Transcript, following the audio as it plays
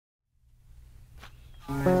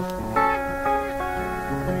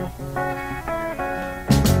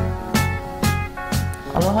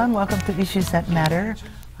Aloha and welcome to Issues That Matter.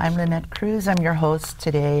 I'm Lynette Cruz. I'm your host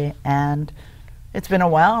today, and it's been a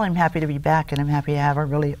while. I'm happy to be back, and I'm happy to have a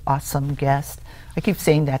really awesome guest. I keep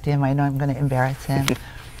saying that to him. I know I'm going to embarrass him.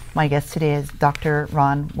 My guest today is Dr.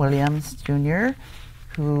 Ron Williams, Jr.,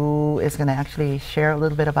 who is going to actually share a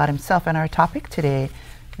little bit about himself. And our topic today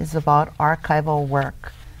is about archival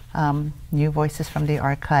work, new voices from the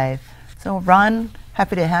archive. So, Ron,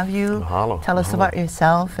 happy to have you. Mahalo. Tell us about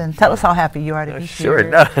yourself and tell us how happy you are to be Sure. here.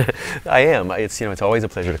 No, I am. It's always a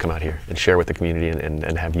pleasure to come out here and share with the community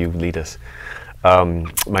and have you lead us.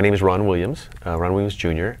 My name is Ron Williams, Ron Williams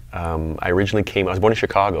Jr. I originally I was born in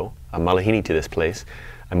Chicago. I'm Malahini to this place.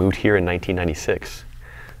 I moved here in 1996.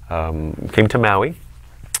 Came to Maui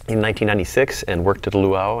in 1996 and worked at the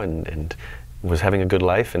Luau and was having a good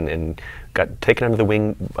life and got taken under the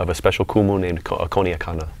wing of a special kumu named Akoni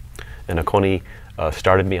Akana. And Akoni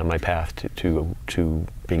started me on my path to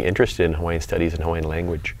being interested in Hawaiian studies and Hawaiian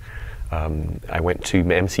language. I went to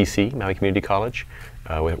MCC, Maui Community College,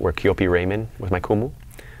 where Keopi Raymond was my kumu.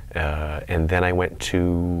 And then I went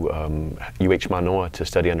to UH Manoa to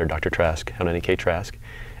study under Dr. Trask, Haunani K. Trask,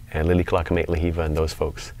 and Lili Kalakame'e Lahiva and those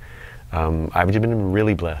folks. I've just been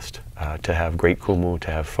really blessed to have great kumu,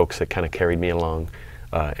 to have folks that kind of carried me along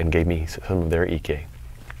and gave me some of their ike.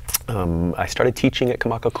 I started teaching at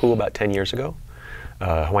Kamakaku about 10 years ago,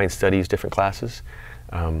 Hawaiian Studies, different classes,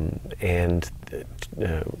 and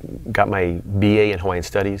got my BA in Hawaiian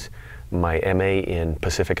Studies, my MA in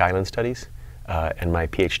Pacific Island Studies, and my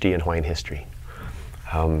PhD in Hawaiian History.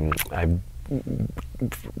 I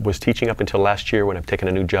was teaching up until last year when I've taken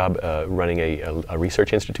a new job running a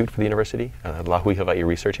research institute for the university, Lahui Hawaii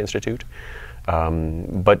Research Institute.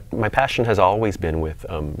 But my passion has always been with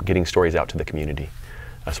getting stories out to the community.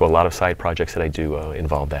 So a lot of side projects that I do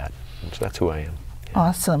involve that. So that's who I am. Yeah.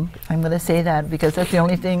 Awesome. I'm going to say that because that's the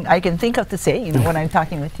only thing I can think of to say, when I'm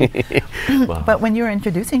talking with you. Wow. But when you were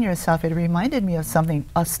introducing yourself, it reminded me of something,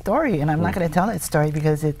 a story, and I'm not going to tell that story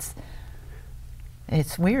because it's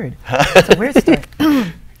weird. It's a weird story.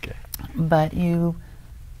 Okay. But you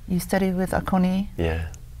studied with Akoni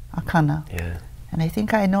Akana. Yeah. And I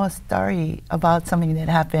think I know a story about something that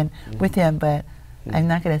happened with him, but I'm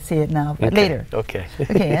not going to say it now, but later. Okay.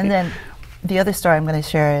 Okay, and then the other story I'm going to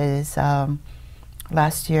share is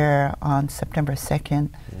last year on September 2nd,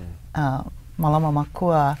 Malama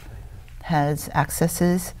Makua has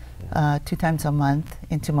accesses 2 times a month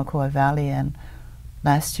into Makua Valley, and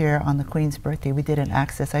last year on the Queen's birthday we did an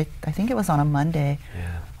access. I think it was on a Monday.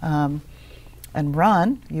 Yeah. And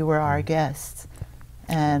Ron, you were our guest,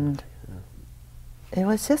 and it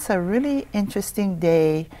was just a really interesting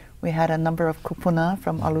day. We had a number of kupuna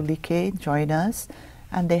from Alulike join us,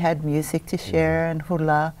 and they had music to share and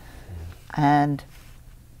hula. And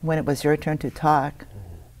when it was your turn to talk,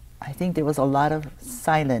 I think there was a lot of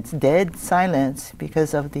silence, dead silence,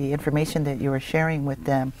 because of the information that you were sharing with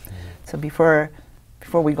them. So before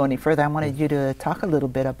we go any further, I wanted you to talk a little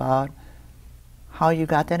bit about how you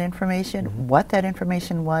got that information, what that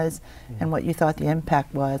information was, and what you thought the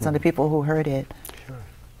impact was on the people who heard it.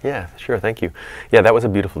 Yeah, sure, thank you. Yeah, that was a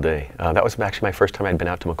beautiful day. That was actually my first time I'd been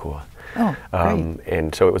out to Makua. Oh, great.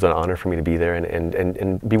 And so it was an honor for me to be there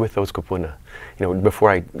and be with those kupuna. Before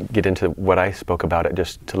I get into what I spoke about it,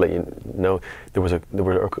 just to let you know, there was a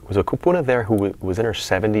kupuna there who was in her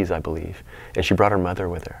 70s, I believe, and she brought her mother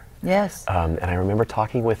with her. Yes. And I remember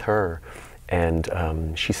talking with her, and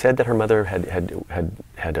she said that her mother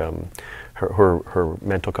her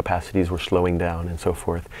mental capacities were slowing down and so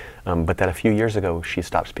forth, but that a few years ago she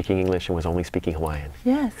stopped speaking English and was only speaking Hawaiian.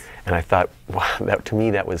 Yes. And I thought, wow, to me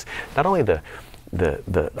that was not only the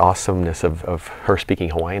awesomeness of her speaking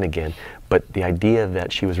Hawaiian again, but the idea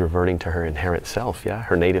that she was reverting to her inherent self,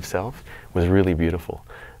 her native self, was really beautiful.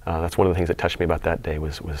 That's one of the things that touched me about that day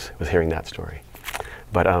was hearing that story.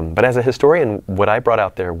 But as a historian, what I brought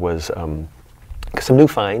out there was some new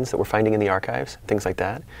finds that we're finding in the archives, things like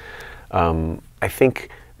that. I think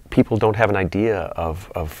people don't have an idea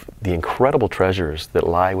of the incredible treasures that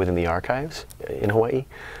lie within the archives in Hawaii,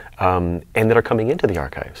 and that are coming into the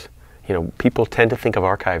archives. People tend to think of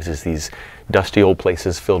archives as these dusty old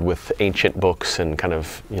places filled with ancient books and kind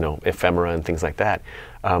of, ephemera and things like that.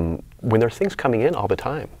 When there's things coming in all the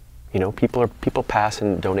time. People pass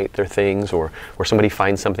and donate their things, or somebody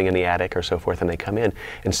finds something in the attic or so forth, and they come in.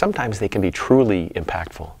 And sometimes they can be truly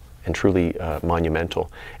impactful and truly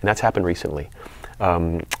monumental. And that's happened recently.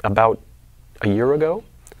 About a year ago,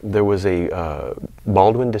 there was a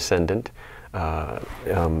Baldwin descendant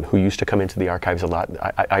who used to come into the archives a lot.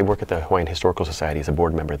 I work at the Hawaiian Historical Society as a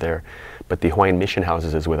board member there, but the Hawaiian Mission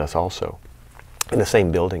Houses is with us also in the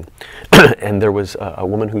same building. And there was a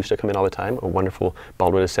woman who used to come in all the time, a wonderful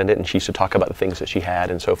Baldwin descendant, and she used to talk about the things that she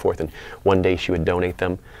had and so forth, and one day she would donate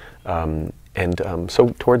them. So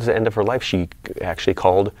towards the end of her life, she actually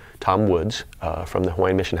called Tom Woods from the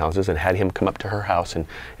Hawaiian Mission Houses and had him come up to her house and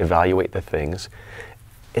evaluate the things.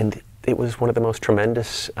 And it was one of the most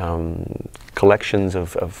tremendous collections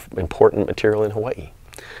of important material in Hawaii.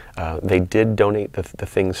 They did donate the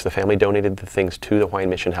things, the family donated the things to the Hawaiian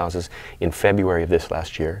Mission Houses in February of this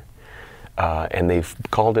last year. And they've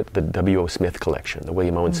called it the W.O. Smith Collection, the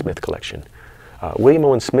William Owen Smith Collection. William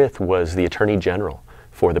Owen Smith was the Attorney General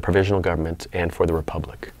for the Provisional Government and for the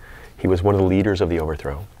Republic. He was one of the leaders of the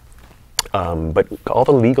overthrow. But all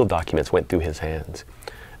the legal documents went through his hands,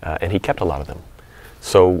 and he kept a lot of them.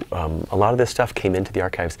 So a lot of this stuff came into the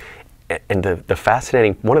archives, and one of the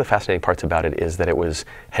fascinating parts about it is that it was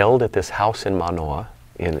held at this house in Manoa,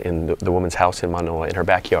 in the woman's house in Manoa, in her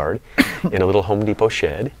backyard, in a little Home Depot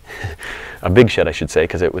shed, a big shed I should say,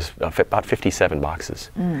 because it was about 57 boxes.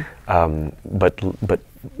 But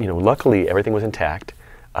you know, luckily everything was intact,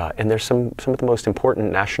 and there's some of the most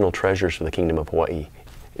important national treasures for the Kingdom of Hawaii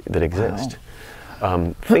that exist.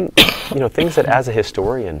 Wow. You know, things that as a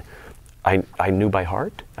historian I knew by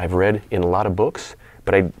heart. I've read in a lot of books,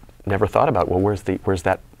 but I never thought about, well, where's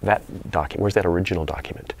that document? Where's that original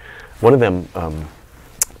document? One of them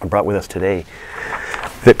I brought with us today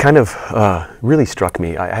that kind of really struck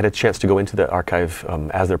me. I had a chance to go into the archive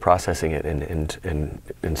as they're processing it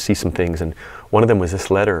and see some things. And one of them was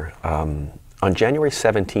this letter on January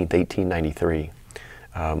 17th, 1893,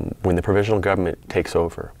 when the provisional government takes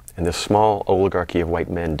over and this small oligarchy of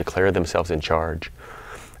white men declare themselves in charge.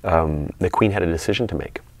 The Queen had a decision to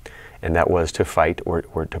make, and that was to fight or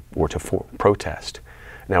to protest.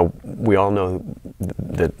 Now, we all know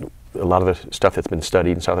that a lot of the stuff that's been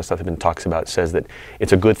studied and some of the stuff that been talks about says that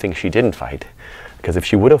it's a good thing she didn't fight, because if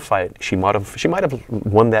she would have fought, she might have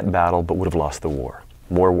won that battle, but would have lost the war.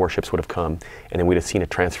 More warships would have come, and then we'd have seen a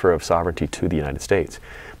transfer of sovereignty to the United States.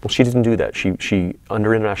 Well, she didn't do that. She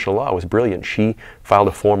under international law, was brilliant. She filed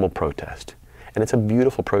a formal protest. And it's a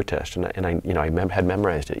beautiful protest, and I had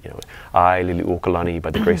memorized it. You know, I, Liliuokalani, by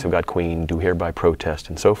the grace of God, Queen, do hereby protest,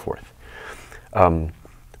 and so forth.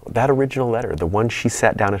 That original letter, the one she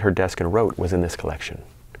sat down at her desk and wrote, was in this collection.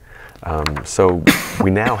 So we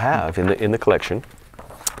now have in the collection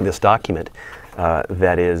this document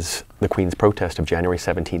that is the Queen's protest of January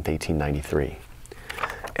 17th, 1893.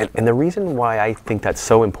 And the reason why I think that's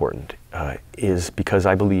so important is because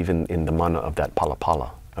I believe in the mana of that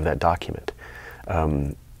palapala, of that document.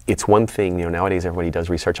 It's one thing, you know, nowadays everybody does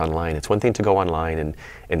research online. It's one thing to go online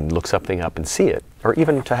and look something up and see it, or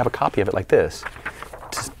even to have a copy of it like this.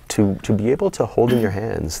 To be able to hold in your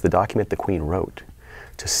hands the document the Queen wrote,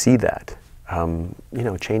 to see that, you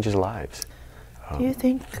know, changes lives. Do you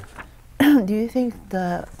think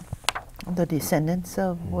the descendants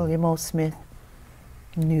of William O. Smith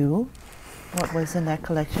knew what was in that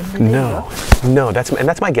collection? No,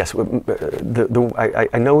 that's my guess.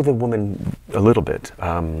 I know the woman a little bit.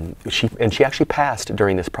 She actually passed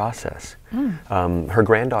during this process. Her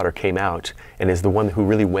granddaughter came out and is the one who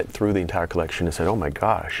really went through the entire collection and said, "Oh my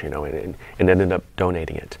gosh," you know, and ended up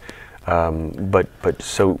donating it.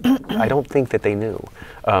 So I don't think that they knew.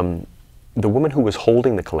 The woman who was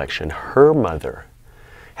holding the collection, her mother,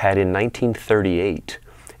 had in 1938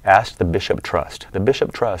 asked the Bishop Trust. The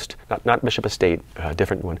Bishop Trust, not Bishop Estate, a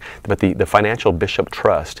different one, but the Financial Bishop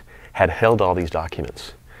Trust had held all these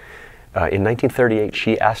documents. In 1938,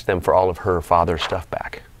 she asked them for all of her father's stuff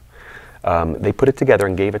back. They put it together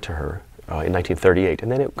and gave it to her in 1938,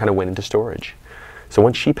 and then it kind of went into storage. So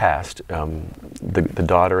once she passed, the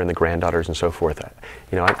daughter and the granddaughters and so forth,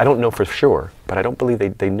 you know, I don't know for sure, but I don't believe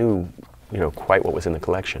they knew, you know, quite what was in the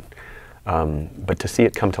collection. But to see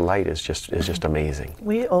it come to light is just amazing.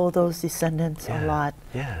 We owe those descendants a lot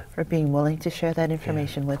for being willing to share that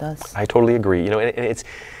information with us. I totally agree. You know, and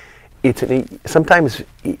it's sometimes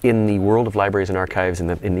in the world of libraries and archives,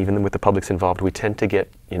 and even with the publics involved, we tend to get,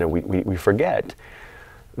 you know, we forget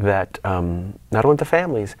that not only the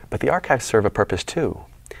families, but the archives serve a purpose too.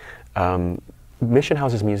 Mission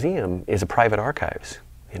Houses Museum is a private archives.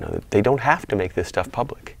 You know, they don't have to make this stuff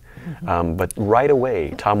public. But right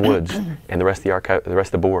away, Tom Woods and the rest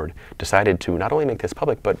of the board decided to not only make this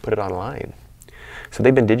public, but put it online. So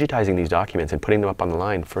they've been digitizing these documents and putting them up on the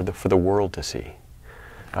line for the world to see.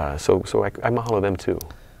 So I mahalo them too.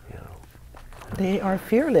 You know. They are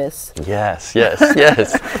fearless. Yes. But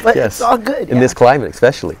yes. It's all good. In this climate,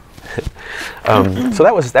 especially. So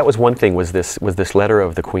that was one thing, was this letter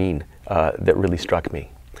of the Queen that really struck me.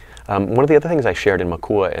 One of the other things I shared in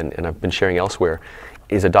Makua, and I've been sharing elsewhere,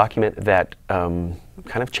 is a document that kind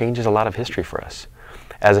of changes a lot of history for us.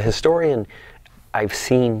 As a historian, I've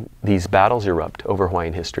seen these battles erupt over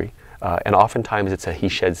Hawaiian history, and oftentimes it's a he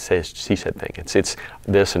said, she said thing. It's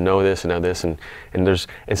this and no this and no this, and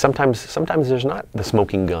sometimes there's not the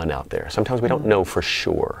smoking gun out there. Sometimes we don't know for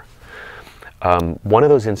sure. One of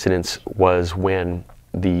those incidents was when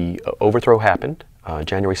the overthrow happened,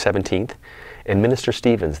 January 17th, and Minister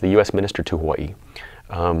Stevens, the U.S. Minister to Hawaii,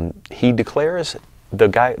 he declares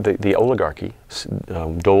the oligarchy,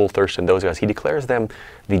 Dole, Thurston, those guys, he declares them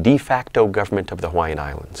the de facto government of the Hawaiian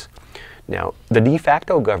Islands. Now, the de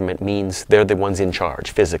facto government means they're the ones in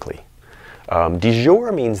charge physically. De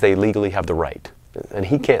jure means they legally have the right, and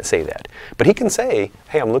he can't say that. But he can say,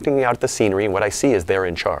 hey, I'm looking out at the scenery, and what I see is they're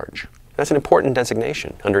in charge. That's an important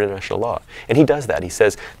designation under international law. And he does that. He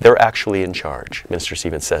says, they're actually in charge. Minister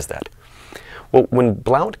Stevens says that. Well, when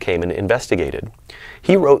Blount came and investigated,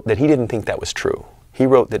 he wrote that he didn't think that was true. He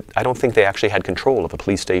wrote that, I don't think they actually had control of the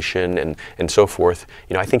police station and so forth.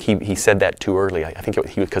 You know, I think he said that too early. I think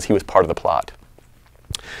because he was part of the plot.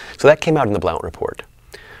 So that came out in the Blount report.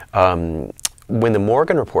 When the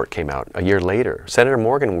Morgan report came out a year later, Senator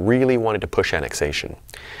Morgan really wanted to push annexation.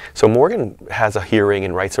 So Morgan has a hearing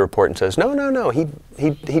and writes a report and says, no, he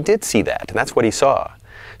did see that, and that's what he saw.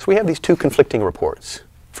 So we have these two conflicting reports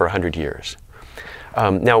for 100 years.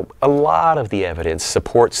 Now, a lot of the evidence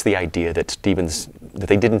supports the idea that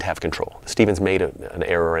they didn't have control. Stevens made an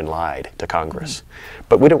error and lied to Congress.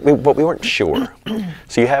 But we weren't sure.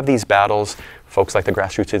 So you have these battles, folks like the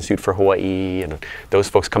Grassroots Institute for Hawaii, and those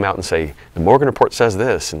folks come out and say, the Morgan report says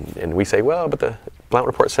this, and we say, well, but the Blount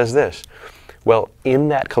report says this. Well, in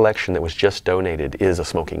that collection that was just donated is a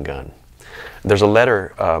smoking gun. There's a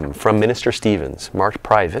letter from Minister Stevens, marked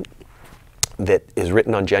private, that is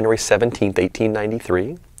written on January 17th,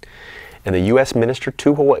 1893, and the U.S. Minister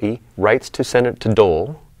to Hawaii writes to Senator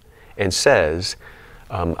Dole and says,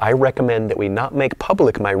 I recommend that we not make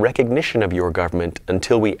public my recognition of your government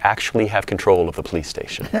until we actually have control of the police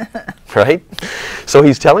station. Right? So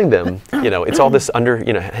he's telling them, you know, it's all this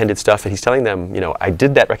underhanded stuff, and he's telling them, you know, I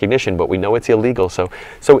did that recognition, but we know it's illegal. So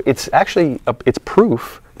it's actually, it's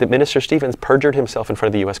proof that Minister Stevens perjured himself in front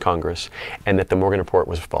of the U.S. Congress and that the Morgan report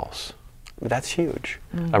was false. That's huge.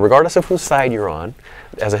 Regardless of whose side you're on,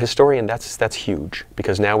 as a historian, that's huge,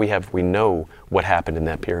 because now we know what happened in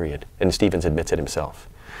that period, and Stevens admits it himself.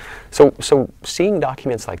 So seeing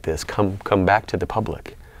documents like this come back to the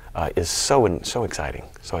public is so exciting,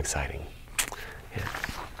 so exciting. Yeah.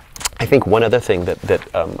 I think one other thing that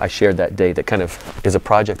I shared that day that kind of is a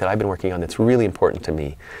project that I've been working on that's really important to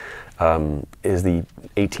me is the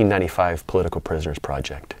 1895 Political Prisoners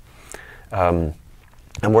Project.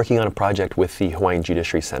 I'm working on a project with the Hawaiian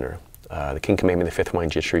Judiciary Center, the King Kamehameha V Hawaiian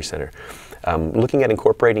Judiciary Center, looking at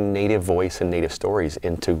incorporating Native voice and Native stories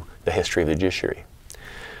into the history of the judiciary.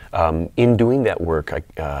 In doing that work,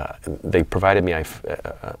 they provided me a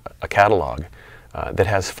catalog that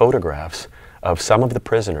has photographs of some of the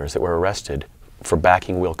prisoners that were arrested for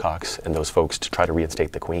backing Wilcox and those folks to try to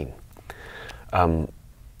reinstate the Queen. The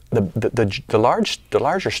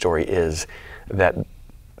larger story is that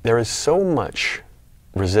there is so much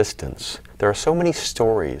resistance. There are so many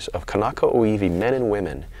stories of Kanaka Oiwi men and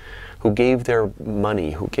women who gave their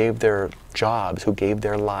money, who gave their jobs, who gave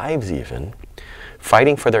their lives even,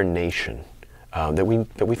 fighting for their nation that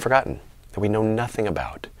we've forgotten, that we know nothing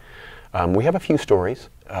about. We have a few stories.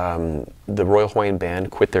 The Royal Hawaiian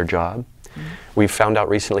Band quit their job. We've found out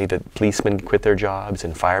recently that policemen quit their jobs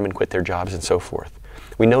and firemen quit their jobs and so forth.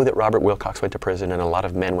 We know that Robert Wilcox went to prison and a lot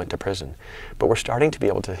of men went to prison, but we're starting to be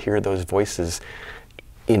able to hear those voices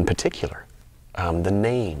in particular, the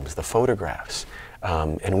names, the photographs,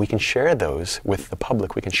 and we can share those with the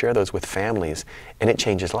public, we can share those with families, and it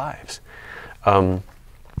changes lives.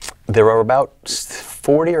 There are about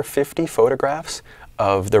 40 or 50 photographs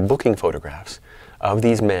of their booking photographs of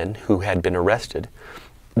these men who had been arrested.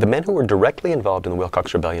 The men who were directly involved in the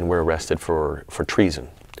Wilcox Rebellion were arrested for treason.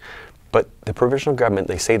 But the provisional government,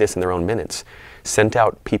 they say this in their own minutes, sent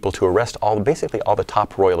out people to arrest basically all the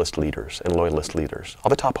top royalist leaders and loyalist leaders, all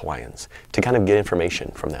the top Hawaiians, to kind of get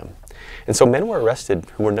information from them. And so men were arrested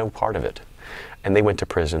who were no part of it, and they went to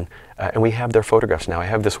prison. And we have their photographs now. I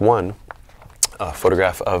have this one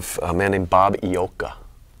photograph of a man named Bob Ioka.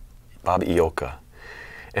 Bob Ioka.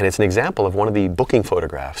 And it's an example of one of the booking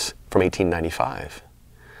photographs from 1895.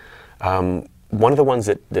 One of the ones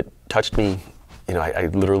that touched me, you know, I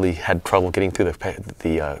literally had trouble getting through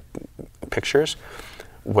the pictures,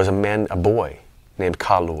 was a boy named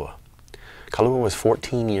Kalua. Kalua was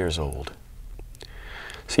 14 years old.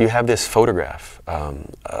 So you have this photograph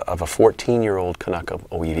of a 14-year-old Kanaka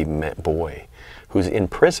Oiwi boy who's in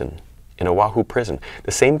prison, in Oahu prison,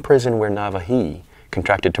 the same prison where Navahi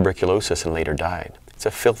contracted tuberculosis and later died. It's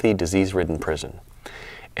a filthy, disease-ridden prison.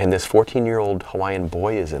 And this 14-year-old Hawaiian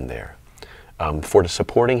boy is in there for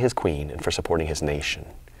supporting his queen and for supporting his nation.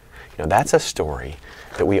 You know, that's a story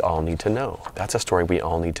that we all need to know. That's a story we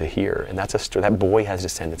all need to hear. And that's a story, that boy has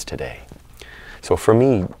descendants today. So for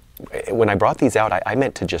me, when I brought these out, I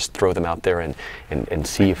meant to just throw them out there and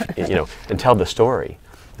see if, you know, and tell the story.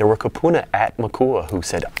 There were kupuna at Makua who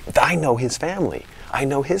said, I know his family,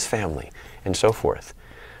 and so forth.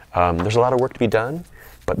 There's a lot of work to be done,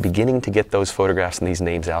 but beginning to get those photographs and these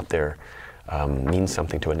names out there means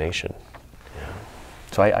something to a nation. Yeah.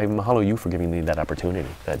 So I mahalo you for giving me that opportunity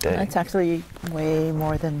that day. It's actually way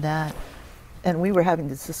more than that. And we were having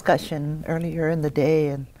this discussion earlier in the day,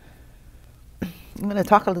 and I'm going to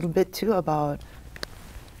talk a little bit too about,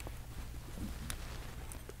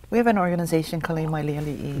 we have an organization, Kalei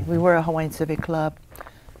Mailiali'i. We were a Hawaiian Civic Club.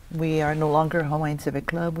 We are no longer a Hawaiian Civic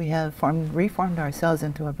Club. We have reformed ourselves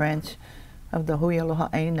into a branch of the Hui Aloha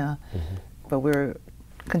Aina, but we're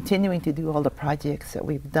continuing to do all the projects that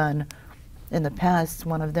we've done in the past.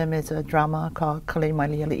 One of them is a drama called Kalei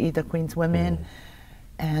Mailiali'i, The Queen's Women,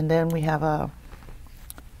 and then we have a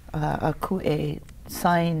ku'e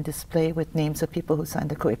sign display with names of people who signed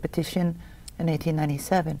the ku'e petition in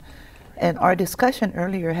 1897. And our discussion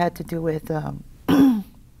earlier had to do with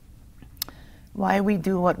why we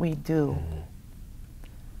do what we do.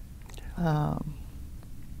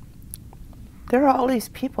 There are all these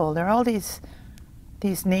people, there are all these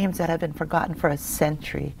names that have been forgotten for a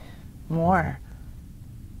century more.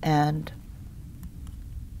 And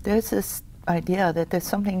there's this idea that there's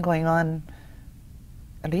something going on,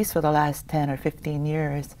 at least for the last 10 or 15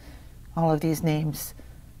 years, all of these names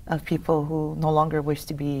of people who no longer wish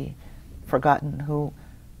to be forgotten, who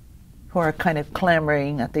are kind of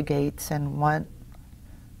clamoring at the gates and want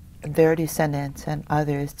their descendants and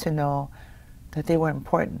others to know that they were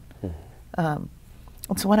important.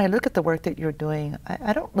 So when I look at the work that you're doing,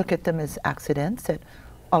 I don't look at them as accidents, that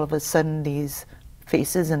all of a sudden these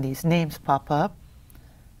faces and these names pop up,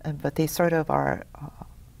 but they sort of are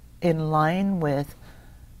in line with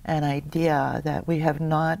an idea that we have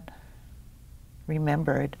not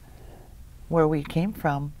remembered where we came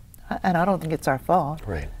from. And I don't think it's our fault.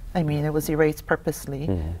 Right. I mean, it was erased purposely,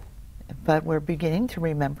 but we're beginning to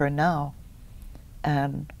remember now.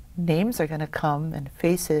 And names are going to come, and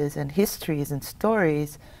faces and histories and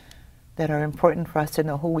stories that are important for us to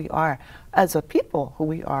know who we are as a people, who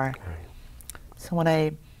we are. Right. So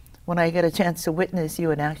when I get a chance to witness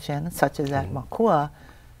you in action, such as at Makua,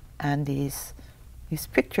 and these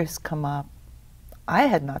pictures come up, I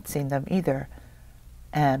had not seen them either.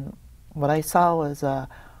 And what I saw was a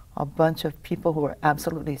bunch of people who were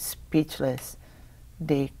absolutely speechless.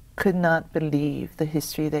 They could not believe the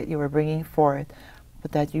history that you were bringing forth,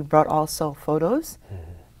 but that you brought also photos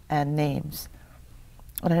and names.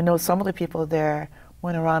 And I know some of the people there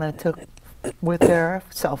went around and took with their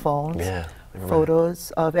cell phones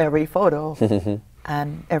photos of every photo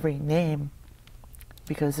and every name,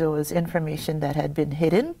 because there was information that had been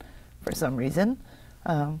hidden for some reason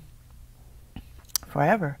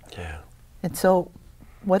forever. Yeah. And so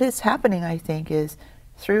what is happening, I think, is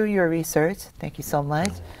through your research, thank you so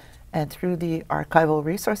much, and through the archival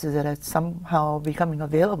resources that are somehow becoming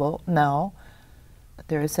available now,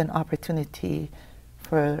 there is an opportunity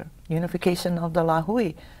for unification of the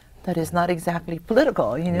Lahui that is not exactly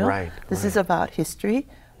political, you know? Right, this is about history.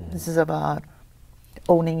 This is about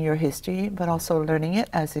owning your history, but also learning it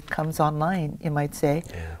as it comes online, you might say,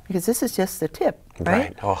 because this is just the tip,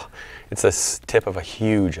 right? Oh, it's the tip of a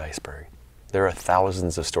huge iceberg. There are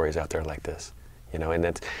thousands of stories out there like this, you know,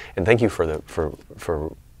 and thank you for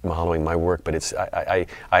mahaloing my work, but it's I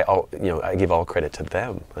give all credit to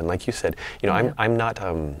them. And like you said, you know, I'm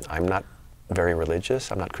not very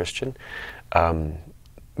religious. I'm not Christian,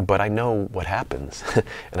 but I know what happens,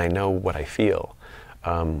 and I know what I feel.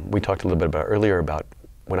 We talked a little bit earlier about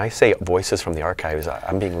when I say voices from the archives,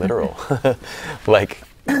 I'm being literal. Like,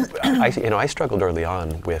 I struggled early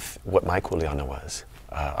on with what my kuleana was.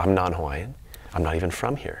 I'm non-Hawaiian. I'm not even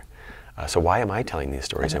from here. So why am I telling these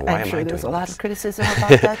stories, and why am I doing this? There's a lot of criticism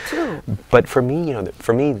about that too. But for me, you know,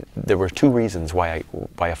 there were two reasons why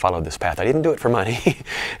I followed this path. I didn't do it for money,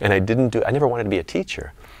 and I never wanted to be a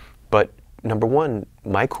teacher. But number one,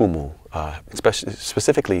 my kumu,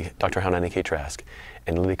 specifically Dr. Haunani-Kay Trask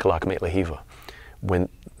and Lili Kalakame'lehiva, when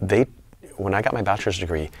I got my bachelor's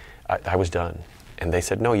degree, I was done. And they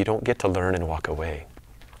said, no, you don't get to learn and walk away.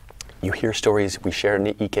 You hear stories, we share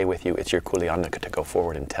Ike with you, it's your kuleana to go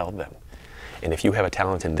forward and tell them. And if you have a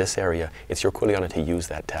talent in this area, it's your kuleana to use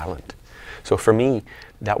that talent. So for me,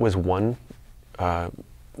 that was one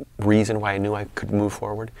reason why I knew I could move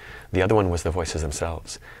forward. The other one was the voices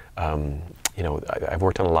themselves. You know, I've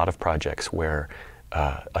worked on a lot of projects where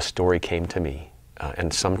a story came to me,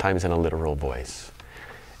 and sometimes in a literal voice.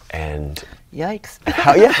 And yikes!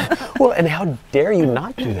 Well, and how dare you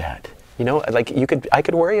not do that? You know, like I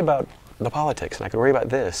could worry about the politics, and I could worry about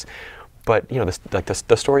this, but you know,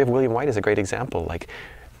 the story of William White is a great example. Like,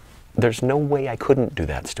 there's no way I couldn't do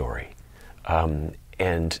that story, and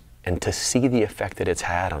to see the effect that it's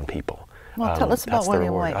had on people. Well, tell us about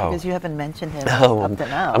William White, because you haven't mentioned him up to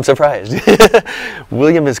now. I'm surprised.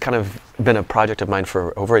 William has kind of been a project of mine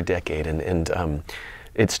for over a decade, and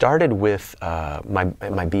it started with my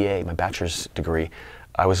BA, my bachelor's degree.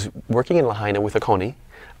 I was working in Lahaina with Akoni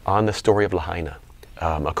on the story of Lahaina.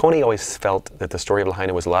 Akoni always felt that the story of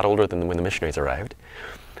Lahaina was a lot older than when the missionaries arrived.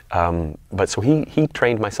 But so he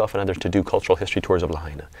trained myself and others to do cultural history tours of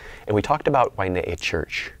Lahaina. And we talked about Waine'e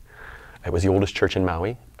Church. It was the oldest church in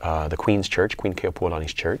Maui, the Queen's Church, Queen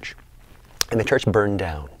Keopuolani's church. And the church burned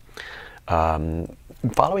down.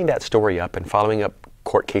 Following that story up and following up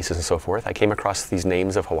court cases and so forth, I came across these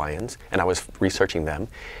names of Hawaiians, and I was researching them,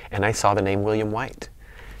 and I saw the name William White.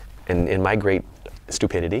 And in my great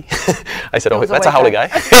stupidity, I said, "Oh, that's a haole guy,"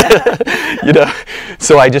 you know.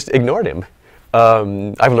 So I just ignored him.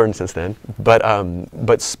 I've learned since then, but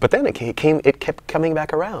then it kept coming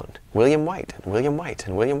back around. William White, and William White,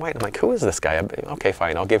 and William White. I'm like, who is this guy? Okay,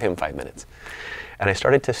 fine, I'll give him 5 minutes. And I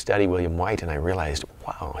started to study William White, and I realized,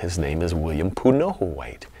 wow, his name is William Punohu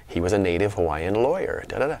White. He was a native Hawaiian lawyer.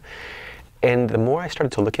 Da, da, da. And the more I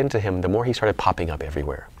started to look into him, the more he started popping up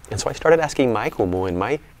everywhere. And so I started asking my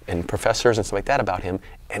kumu and professors and stuff like that about him,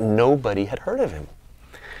 and nobody had heard of him.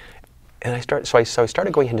 And so I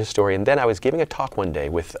started going into his story, and then I was giving a talk one day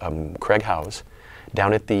with Craig Howes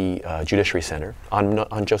down at the Judiciary Center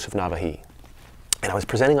on Joseph Navahi. And I was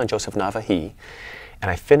presenting on Joseph Navahi,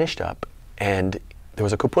 and I finished up, and there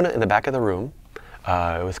was a kupuna in the back of the room.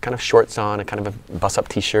 It was kind of shorts on, a kind of a bus-up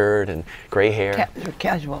T-shirt and gray hair.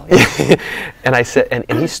 Casual. Yeah. And I said,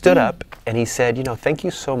 and he stood up and he said, you know, thank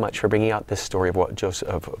you so much for bringing out this story of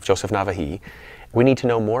Joseph Navahi. We need to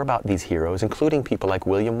know more about these heroes, including people like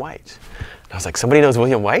William White. And I was like, somebody knows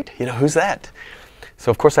William White? You know, who's that?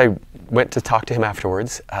 So of course I went to talk to him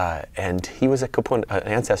afterwards, and he was an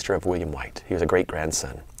ancestor of William White. He was a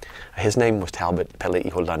great-grandson. His name was Talbot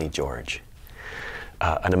Pele'iholani George,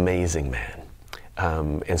 an amazing man.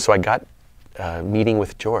 And so I got a meeting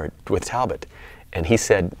with Talbot, and he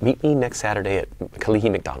said, meet me next Saturday at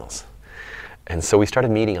Kalihi McDonald's. And so we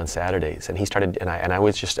started meeting on Saturdays, and he started, and I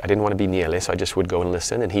didn't want to be niele, so I just would go and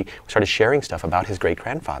listen, and he started sharing stuff about his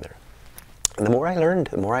great-grandfather. And the more I learned,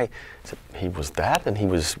 the more I said, he was that, and he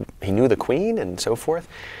knew the Queen, and so forth.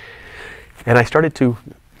 And I started to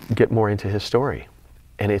get more into his story.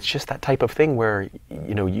 And it's just that type of thing where,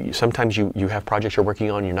 you know, sometimes you have projects you're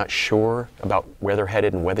working on, you're not sure about where they're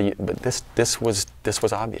headed and whether but this was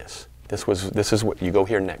obvious. This is what you go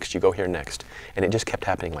here next, you go here next. And it just kept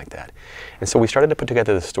happening like that. And so we started to put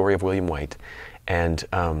together the story of William White, and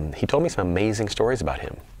he told me some amazing stories about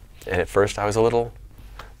him. And at first I was a little,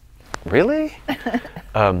 really?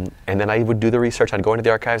 And then I would do the research, I'd go into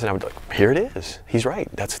the archives and I would like, here it is, he's right,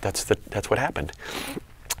 that's what happened.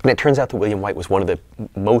 And it turns out that William White was one of the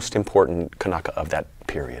most important Kanaka of that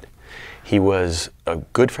period. He was a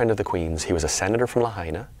good friend of the Queen's. He was a senator from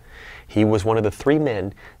Lahaina. He was one of the 3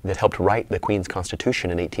 men that helped write the Queen's Constitution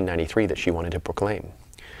in 1893 that she wanted to proclaim.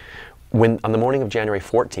 On the morning of January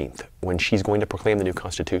 14th, when she's going to proclaim the new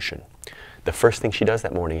Constitution, the first thing she does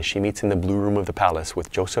that morning is she meets in the Blue Room of the palace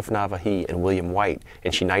with Joseph Navahi and William White,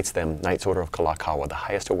 and she knights them, Knight's Order of Kalakaua, the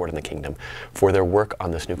highest award in the kingdom, for their work on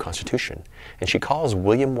this new Constitution. And she calls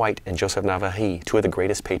William White and Joseph Navahi 2 of the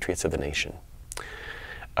greatest patriots of the nation.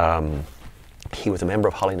 He was a member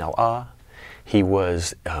of Halinau'a. He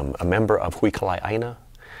was a member of Hui Kalai Aina.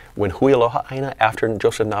 When Hui Aloha Aina, after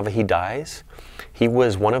Joseph Navahi dies, he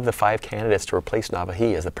was one of the 5 candidates to replace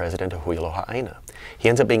Navahi as the president of Hui Aloha Aina. He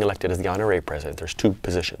ends up being elected as the honorary president. There's 2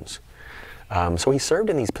 positions. So he served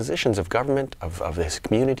in these positions of government, of this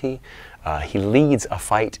community. He leads a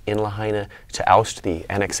fight in Lahaina to oust the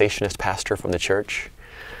annexationist pastor from the church.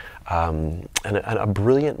 And a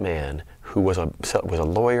brilliant man who was a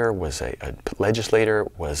lawyer, was a legislator,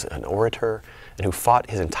 was an orator, and who fought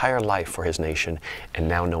his entire life for his nation, and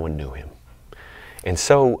now no one knew him. And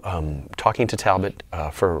so, talking to Talbot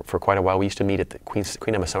for quite a while, we used to meet at the Queen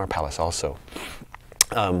Emma Summer Palace also.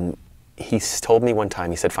 He told me one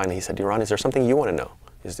time, he said, finally, he said, Ron, is there something you want to know?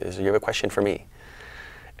 You have a question for me?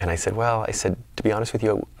 And I said, well, I said, to be honest with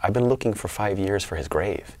you, I've been looking for 5 years for his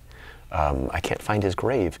grave. I can't find his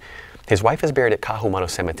grave. His wife is buried at Kahumanu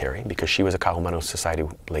Cemetery because she was a Kahumanu Society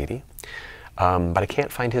lady. But I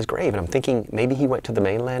can't find his grave. And I'm thinking maybe he went to the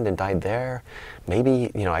mainland and died there.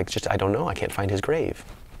 Maybe, you know, I don't know. I can't find his grave.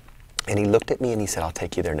 And he looked at me and he said, I'll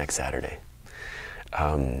take you there next Saturday.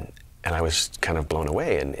 And I was kind of blown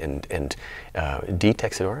away. And Dee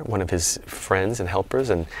Texidor, one of his friends and helpers,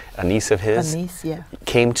 and a niece of his,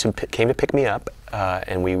 came to pick me up.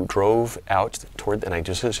 And we drove out toward, and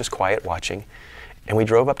was just quiet watching. And we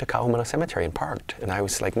drove up to Kahumanu Cemetery and parked. And I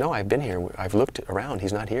was like, no, I've been here. I've looked around.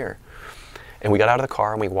 He's not here. And we got out of the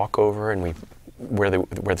car and we walk over and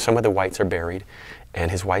where some of the whites are buried, and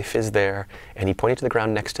his wife is there. And he pointed to the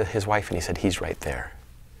ground next to his wife and he said, he's right there.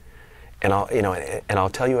 And I'll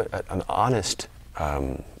tell you an honest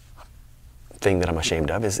thing that I'm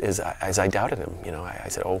ashamed of is I doubted him. You know, I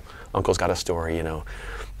said, oh, Uncle's got a story. You know,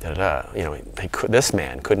 You know, this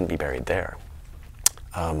man couldn't be buried there.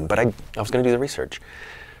 But I was going to do the research,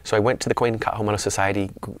 so I went to the Queen Kahumanu Society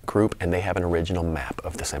group, and they have an original map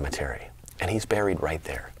of the cemetery, and he's buried right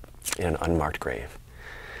there in an unmarked grave.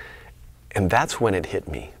 And that's when it hit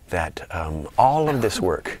me that all of this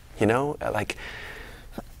work, you know, like.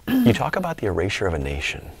 You talk about the erasure of a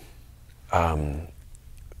nation.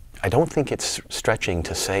 I don't think it's stretching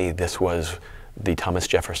to say this was the Thomas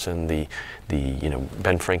Jefferson, the you know,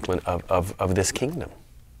 Ben Franklin of this kingdom.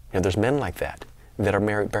 You know, there's men like that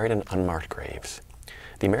are buried in unmarked graves.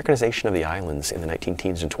 The Americanization of the islands in the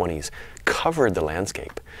 1910s and 20s covered the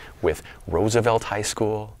landscape with Roosevelt High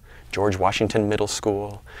School, George Washington Middle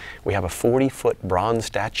School. We have a 40-foot bronze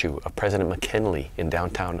statue of President McKinley in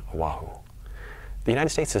downtown Oahu. The United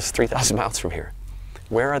States is 3,000 miles from here.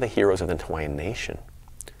 Where are the heroes of the Hawaiian nation?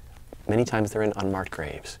 Many times they're in unmarked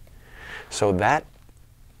graves. So that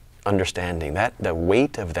understanding, the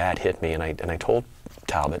weight of that hit me, and I told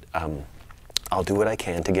Talbot, I'll do what I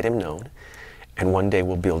can to get him known, and one day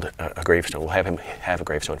we'll build a gravestone. We'll have a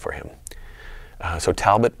gravestone for him. So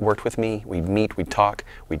Talbot worked with me. We'd meet, we'd talk.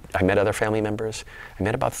 I met other family members. I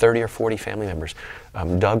met about 30 or 40 family members.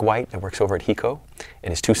 Doug White, that works over at HECO,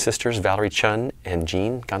 and his two sisters, Valerie Chun and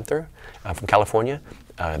Jean Gunther from California.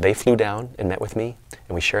 They flew down and met with me,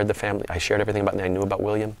 and we shared the family. I shared everything that I knew about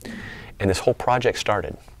William. And this whole project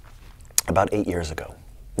started about 8 years ago.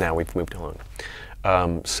 Now we've moved along.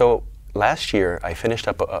 So last year, I finished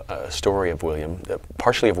up a story of William,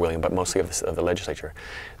 partially of William, but mostly of the legislature,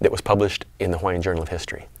 that was published in the Hawaiian Journal of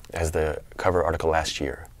History as the cover article last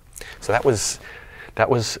year. So that was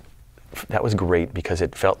great because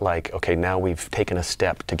it felt like, okay, now we've taken a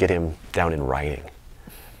step to get him down in writing.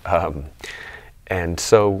 And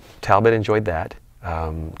so Talbot enjoyed that.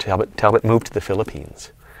 Talbot moved to the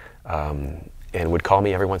Philippines and would call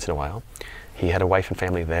me every once in a while. He had a wife and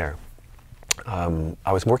family there.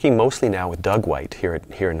 I was working mostly now with Doug White here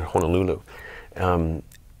in Honolulu, and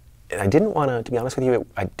I didn't want to be honest with you.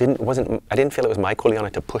 I didn't feel it was my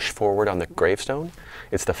kuleana to push forward on the gravestone.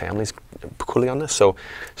 It's the family's kuleana. So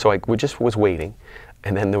I just was waiting,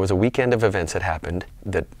 and then there was a weekend of events that happened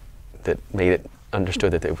that made it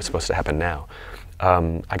understood that it was supposed to happen now.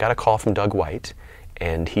 I got a call from Doug White,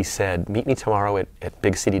 and he said, "Meet me tomorrow at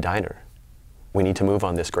Big City Diner. We need to move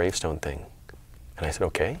on this gravestone thing." And I said,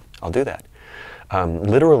 "Okay, I'll do that."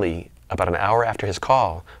 Literally, about an hour after his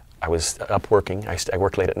call, I was up working. I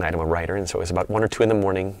work late at night. I'm a writer, and so it was about 1 or 2 in the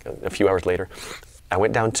morning, a few hours later. I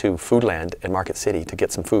went down to Foodland at Market City to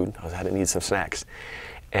get some food. I had to need some snacks.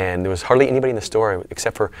 And there was hardly anybody in the store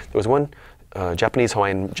except for, there was one Japanese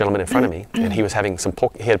Hawaiian gentleman in front of me, and he was having some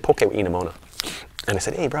poke. He had poke with inamona. And I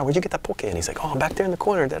said, "Hey, bro, where'd you get that poke?" And he's like, "Oh, I'm back there in the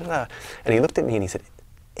corner, da da da." And he looked at me and he said,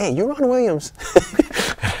 "Hey, you're Ron Williams."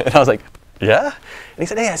 And I was like, "Yeah?" And he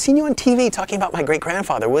said, "Hey, I seen you on TV talking about my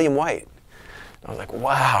great-grandfather, William White." I was like,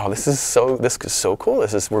 "Wow, this is so cool.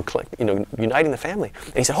 We're uniting the family."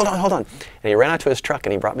 And he said, "Hold on." And he ran out to his truck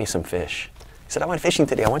and he brought me some fish. He said, "I went fishing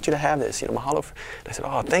today. I want you to have this. Mahalo." And I said,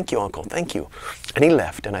 "Oh, thank you, Uncle. Thank you." And he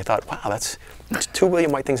left. And I thought, wow, that's 2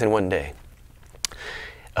 William White things in one day.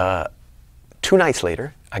 2 nights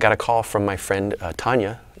later, I got a call from my friend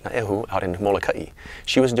Tanya Naehu out in Molokai.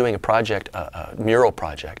 She was doing a project, a mural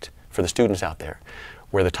project for the students out there,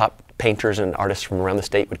 where the top painters and artists from around the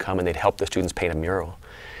state would come and they'd help the students paint a mural.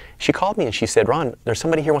 She called me and she said, "Ron, there's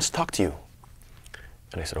somebody here who wants to talk to you."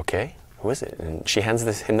 And I said, "Okay, who is it?" And she hands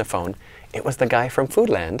him the phone. It was the guy from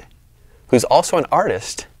Foodland, who's also an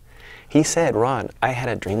artist. He said, "Ron, I had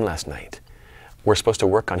a dream last night. We're supposed to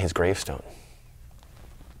work on his gravestone."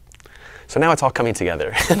 So now it's all coming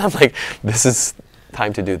together. And I'm like, this is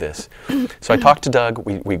time to do this. So I talked to Doug.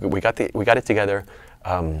 We got it together.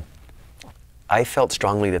 I felt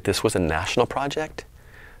strongly that this was a national project.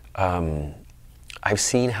 I've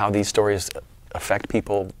seen how these stories affect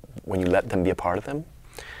people when you let them be a part of them.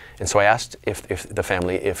 And so I asked if the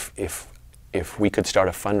family if we could start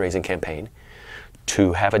a fundraising campaign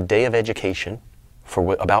to have a day of education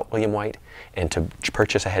about William White and to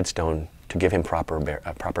purchase a headstone to give him a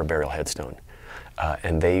proper burial headstone.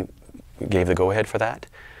 And they gave the go-ahead for that.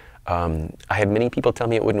 I had many people tell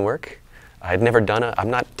me it wouldn't work. I'm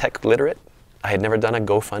not tech literate. I had never done a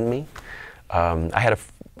GoFundMe. I had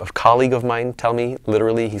a colleague of mine tell me,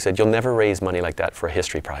 literally, he said, you'll never raise money like that for a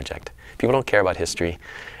history project. People don't care about history.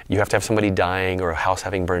 You have to have somebody dying or a house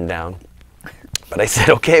having burned down. But I said,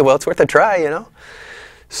 okay, well, it's worth a try, you know?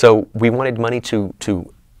 So we wanted money to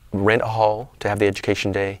rent a hall, to have the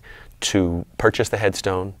education day, to purchase the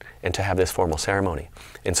headstone, and to have this formal ceremony.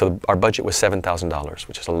 And so our budget was $7,000,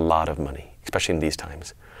 which is a lot of money, especially in these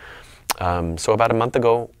times. So about a month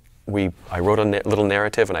ago, I wrote a little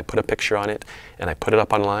narrative and I put a picture on it and I put it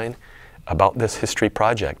up online about this history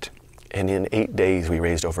project. And in 8 days, we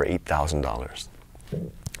raised over $8,000.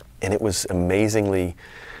 And it was amazingly,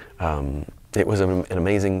 it was an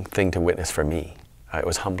amazing thing to witness for me. It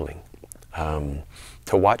was humbling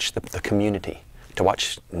to watch the community, to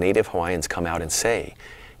watch Native Hawaiians come out and say,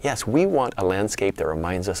 yes, we want a landscape that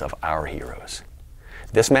reminds us of our heroes.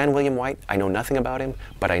 This man, William White, I know nothing about him,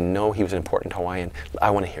 but I know he was an important Hawaiian. I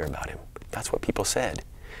want to hear about him. That's what people said.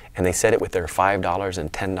 And they said it with their $5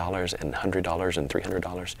 and $10 and $100 and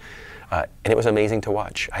 $300. And it was amazing to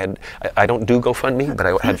watch. I don't do GoFundMe, but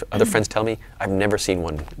I had other friends tell me, I've never seen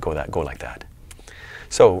one go like that.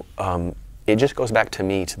 So it just goes back to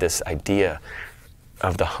me to this idea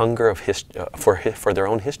of the hunger of for their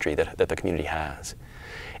own history that the community has.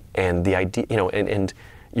 And the idea, you know, and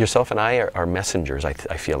yourself and I are messengers, I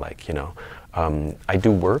feel like, you know. I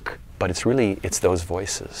do work, but it's those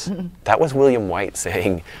voices. That was William White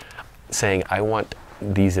saying, I want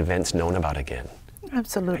these events known about again.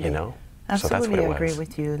 Absolutely. You know? Absolutely, so that's what I agree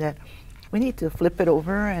with you that we need to flip it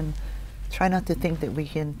over and try not to think that we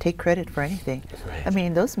can take credit for anything. Right. I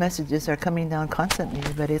mean, those messages are coming down constantly,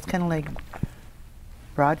 but it's kind of like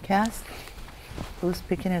broadcast. Who's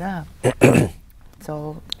picking it up?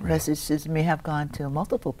 So messages may have gone to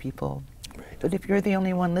multiple people, but if you're the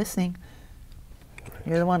only one listening,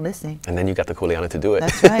 you're the one listening. And then you got the kuleana to do it.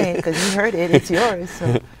 That's right, because you heard it, it's yours.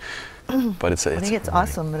 So. But I think it's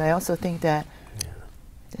awesome, but I also think that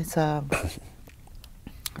it's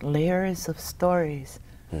layers of stories.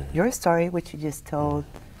 Your story, which you just told,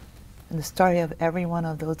 and the story of every one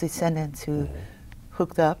of those descendants who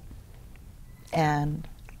hooked up, and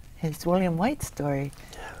it's William White's story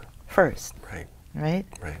first. Right?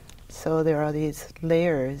 Right. So there are these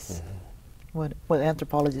layers, what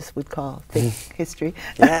anthropologists would call history.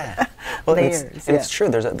 Yeah. Well, layers. It's true.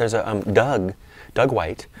 There's a Doug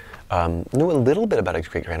White, knew a little bit about his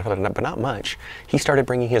great-grandfather, but not much. He started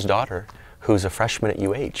bringing his daughter, who's a freshman at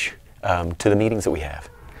UH, to the meetings that we have.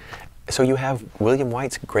 So you have William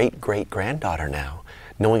White's great-great-granddaughter now,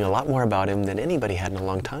 knowing a lot more about him than anybody had in a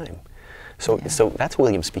long time. So that's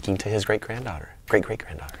William speaking to his great-granddaughter,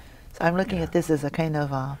 great-great-granddaughter. So I'm looking at this as a kind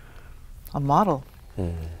of a model,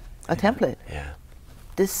 a template. Yeah.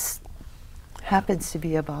 This happens to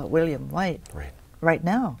be about William White right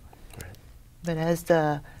now. Right. But as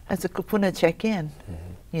the kupuna check in,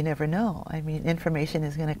 you never know. I mean, information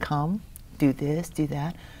is going to come, do this, do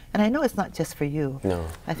that. And I know it's not just for you. No.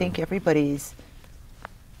 I think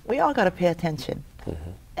we all got to pay attention.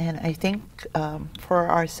 And I think for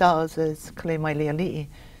ourselves as Kalemaileali'i,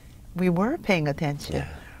 we were paying attention. Yeah.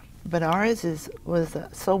 But ours was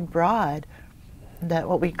so broad that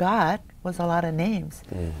what we got was a lot of names.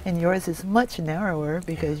 And yours is much narrower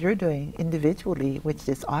because you're doing individually, which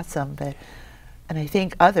is awesome. And I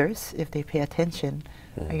think others, if they pay attention,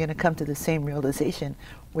 are going to come to the same realization,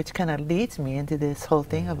 which kind of leads me into this whole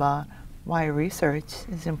thing about why research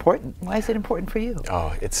is important. Why is it important for you?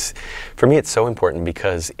 Oh, for me, it's so important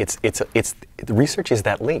because research is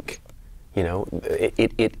that link. You know,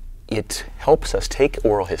 it helps us take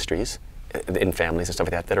oral histories in families and stuff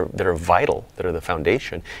like that are vital, that are the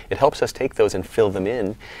foundation. It helps us take those and fill them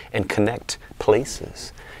in and connect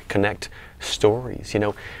places, connect stories. You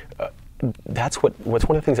know, what's one of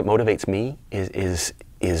the things that motivates me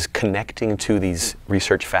is connecting to these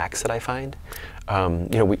research facts that I find. You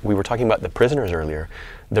know, we were talking about the prisoners earlier.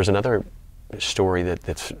 There's another story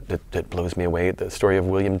that blows me away. The story of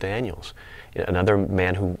William Daniels, another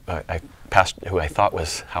man who who I thought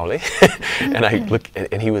was Haole,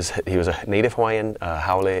 and he was a Native Hawaiian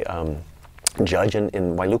Haole judge in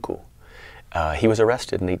Wailuku. He was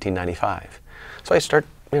arrested in 1895. So I start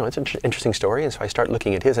it's an interesting story, and so I start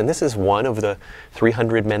looking at his, and this is one of the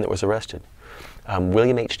 300 men that was arrested.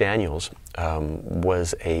 William H. Daniels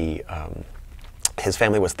was his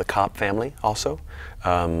family was the Cobb family also.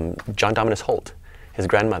 John Dominus Holt, his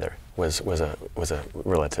grandmother, was a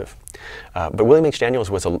relative. But William H. Daniels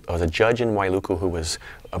was a judge in Wailuku who was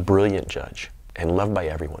a brilliant judge and loved by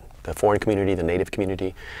everyone, the foreign community, the native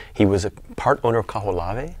community. He was a part owner of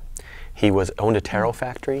Kaho'olawe. He owned a taro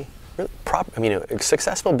factory. A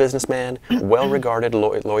successful businessman, well-regarded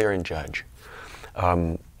lawyer and judge.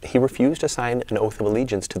 He refused to sign an oath of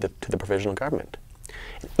allegiance to the provisional government.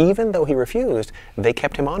 Even though he refused, they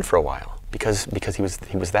kept him on for a while because he was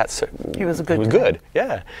good.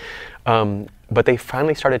 Yeah. But they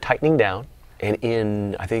finally started tightening down, and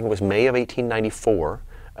in I think it was May of 1894,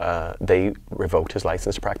 they revoked his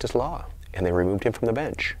license to practice law, and they removed him from the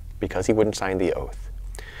bench because he wouldn't sign the oath.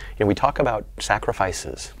 We talk about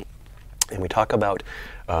sacrifices, and we talk about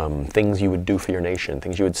things you would do for your nation,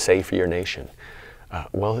 things you would say for your nation.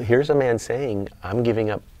 Well, here's a man saying, I'm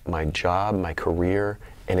giving up my job, my career,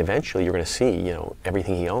 and eventually you're going to see,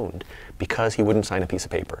 everything he owned because he wouldn't sign a piece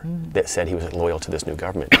of paper that said he was loyal to this new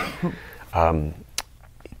government.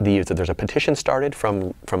 There's a petition started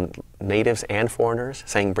from natives and foreigners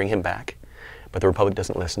saying bring him back, but the Republic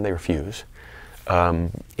doesn't listen, they refuse.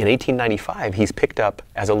 In 1895, he's picked up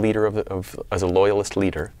as a leader as a loyalist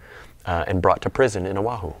leader and brought to prison in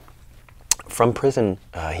Oahu. From prison,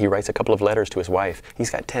 he writes a couple of letters to his wife. He's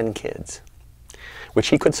got 10 kids, which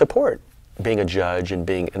he could support being a judge and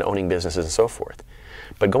owning businesses and so forth.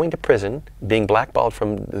 But going to prison, being blackballed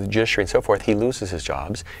from the judiciary and so forth, he loses his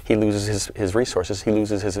jobs, he loses his resources, he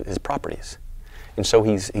loses his properties. And so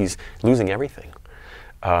he's losing everything.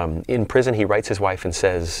 In prison, he writes his wife and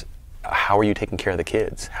says, how are you taking care of the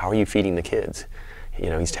kids? How are you feeding the kids?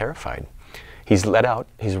 He's terrified. He's let out,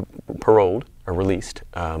 he's paroled or released.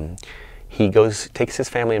 He takes his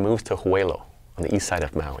family and moves to Hilo on the east side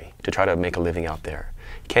of Maui to try to make a living out there.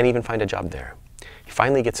 He can't even find a job there. He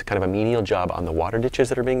finally gets kind of a menial job on the water ditches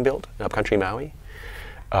that are being built in upcountry Maui.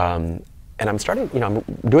 And I'm starting, I'm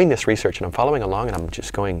doing this research and I'm following along and I'm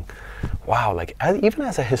just going, wow, even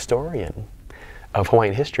as a historian of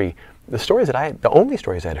Hawaiian history, the only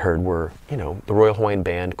stories I'd heard were, the Royal Hawaiian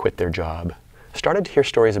Band quit their job. Started to hear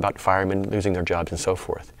stories about firemen losing their jobs and so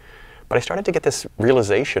forth. But I started to get this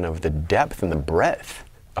realization of the depth and the breadth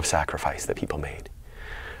of sacrifice that people made.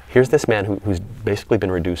 Here's this man who's basically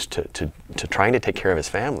been reduced to trying to take care of his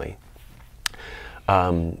family.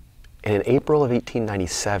 And in April of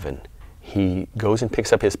 1897, he goes and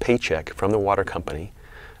picks up his paycheck from the water company,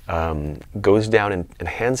 goes down and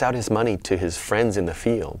hands out his money to his friends in the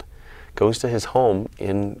field, goes to his home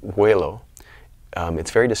in Hilo.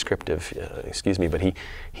 It's very descriptive, excuse me, but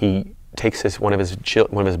he takes one of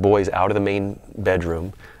his boys out of the main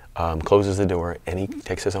bedroom, closes the door, and he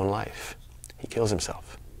takes his own life. He kills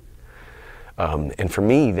himself. And for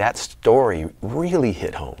me, that story really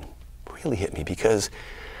hit home, really hit me because,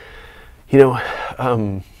 the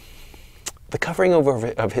covering over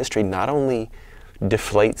of history not only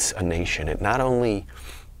deflates a nation, it not only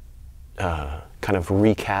kind of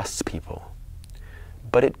recasts people,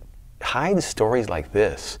 but it hides stories like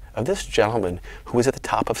this, of this gentleman who was at the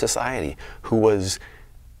top of society, who was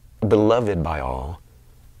beloved by all,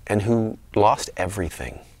 and who lost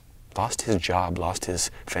everything. Lost his job, lost his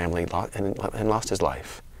family, and lost his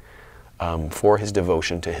life for his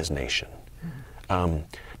devotion to his nation.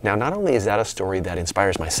 Now, not only is that a story that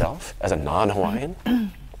inspires myself as a non-Hawaiian,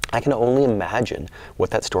 I can only imagine what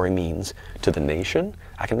that story means to the nation.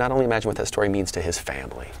 I can not only imagine what that story means to his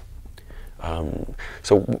family. I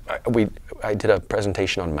did a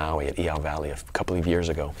presentation on Maui at Iao Valley a couple of years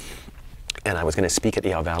ago, and I was going to speak at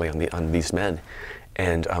Iao Valley on these men.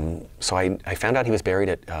 And so I found out he was buried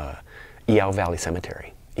at Iao Valley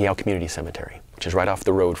Cemetery, Iao Community Cemetery, which is right off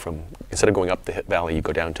the road from, instead of going up the valley, you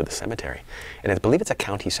go down to the cemetery. And I believe it's a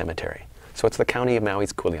county cemetery. So it's the county of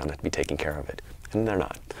Maui's kuleana to be taking care of it. And they're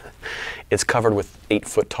not. It's covered with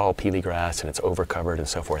 8-foot tall peely grass and it's overcovered and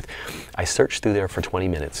so forth. I searched through there for 20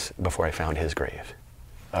 minutes before I found his grave.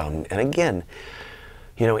 And again,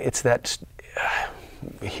 it's that,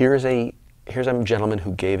 here's a gentleman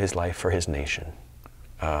who gave his life for his nation.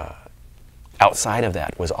 Outside of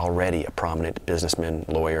that was already a prominent businessman,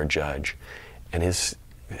 lawyer, judge, and his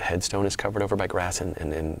headstone is covered over by grass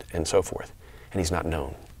and so forth, and he's not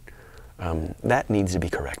known. That needs to be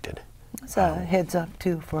corrected. It's a heads up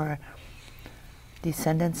too for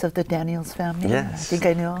descendants of the Daniels family. Yes. I think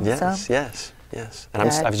I know some. Yes. And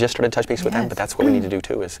I've just started to touch base with them, but that's what we need to do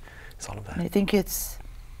too, is all of that. And I think it's,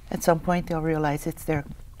 at some point they'll realize it's their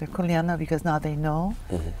kuleana because now they know.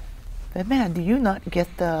 But man, do you not get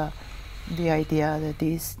the idea that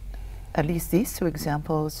these, at least these two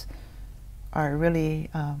examples, are really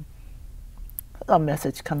a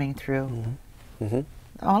message coming through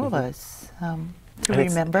all of us to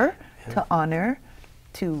remember, to honor,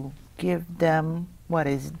 to give them what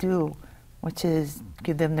is due, which is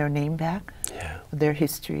give them their name back, their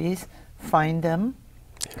histories, find them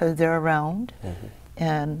because they're around,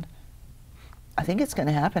 and I think it's going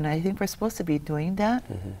to happen. I think we're supposed to be doing that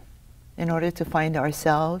in order to find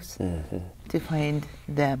ourselves, to find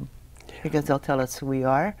them, because they'll tell us who we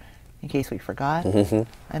are in case we forgot,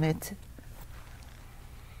 and it's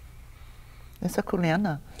a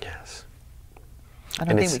kuleana. Yes. I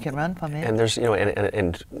don't think we can run from it. And there's, you know,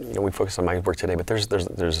 and you know, we focus on my work today, but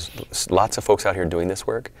there's lots of folks out here doing this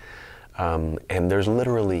work, and there's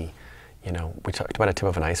literally, you know, we talked about a tip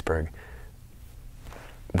of an iceberg.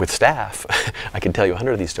 With staff, I can tell you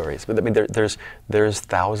 100 of these stories, but I mean, there's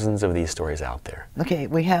thousands of these stories out there. Okay,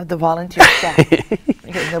 we have the volunteer staff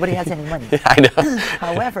because nobody has any money. I know.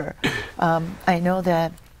 However, I know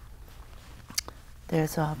that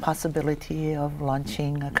there's a possibility of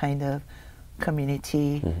launching a kind of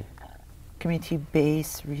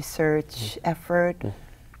community-based research effort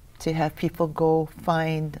to have people go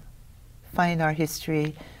find our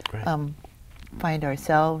history, find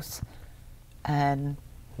ourselves, and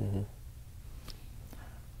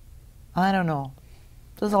I don't know.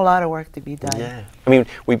 There's a lot of work to be done. Yeah. I mean,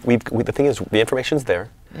 the thing is, the information's there.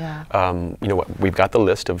 Yeah. You know what? We've got the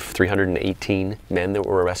list of 318 men that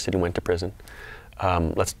were arrested and went to prison.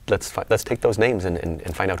 Let's take those names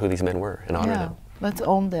and find out who these men were and honor them. Let's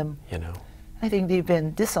own them. You know. I think they've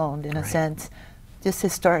been disowned in a sense, just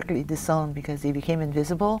historically disowned because they became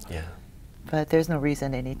invisible. Yeah. But there's no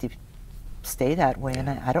reason they need to stay that way, and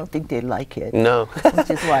I don't think they like it. No. Which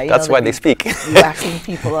is why that's why they speak. Whacking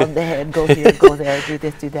people on the head, go here, go there, do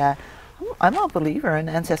this, do that. I'm a believer in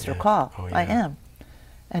ancestral call. Oh, yeah. I am.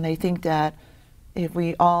 And I think that if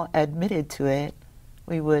we all admitted to it,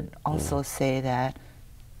 we would also say that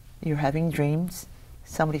you're having dreams,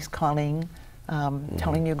 somebody's calling,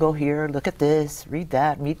 telling you go here, look at this, read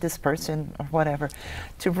that, meet this person, or whatever.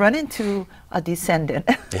 To run into a descendant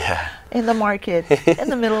in the market, in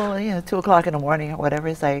the middle, 2 o'clock in the morning or whatever,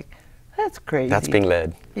 it's like, that's crazy. That's being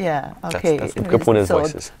led. Yeah, okay. That's the Kupuna's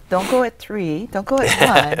voices. Don't go at 3, don't go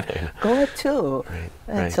at 1, go at 2.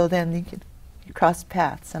 And so then you cross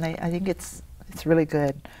paths, and I think it's really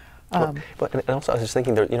good. And also, I was just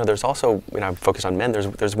thinking, there's also, I'm focused on men.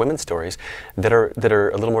 There's women's stories that are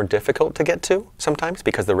a little more difficult to get to sometimes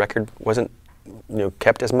because the record wasn't,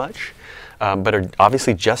 kept as much, but are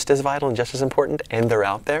obviously just as vital and just as important, and they're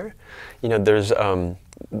out there. There's, the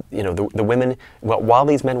women. Well, while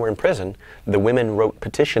these men were in prison, the women wrote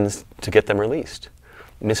petitions to get them released.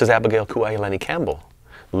 Mrs. Abigail Kuailani Campbell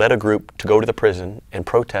led a group to go to the prison and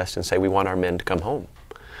protest and say, we want our men to come home.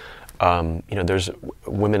 There's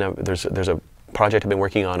women. There's a project I've been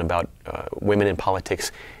working on about women in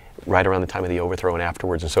politics, right around the time of the overthrow and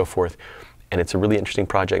afterwards and so forth. And it's a really interesting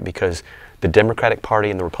project because the Democratic Party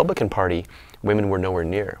and the Republican Party, women were nowhere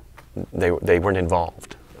near. They weren't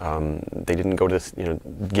involved. They didn't go to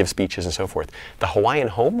give speeches and so forth. The Hawaiian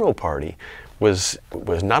Home Rule Party was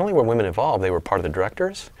not only were women involved, they were part of the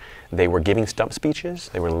directors. They were giving stump speeches.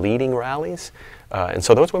 They were leading rallies, and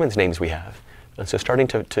so those women's names we have. And so starting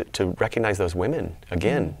to recognize those women,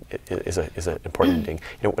 again, is an important thing.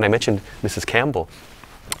 When I mentioned Mrs. Campbell,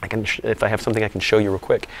 if I have something I can show you real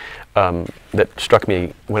quick, that struck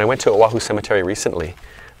me when I went to Oahu Cemetery recently.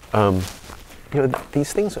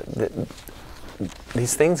 These things,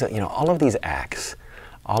 all of these acts,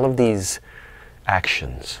 all of these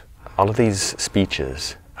actions, all of these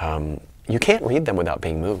speeches, you can't read them without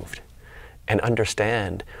being moved and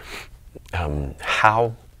understand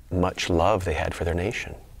how much love they had for their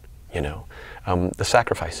nation, the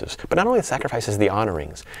sacrifices. But not only the sacrifices, the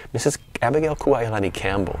honorings. Mrs. Abigail Kuailani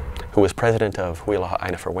Campbell, who was president of Hui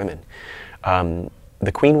Lahaina for Women,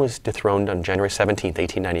 the Queen was dethroned on January 17th,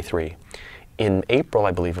 1893. In April,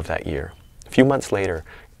 I believe, of that year, a few months later,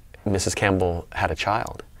 Mrs. Campbell had a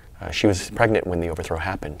child. She was pregnant when the overthrow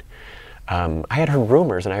happened. I had heard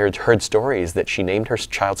rumors and I heard stories that she named her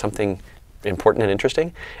child something important and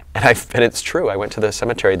interesting, and it's true. I went to the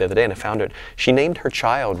cemetery the other day and I found it. She named her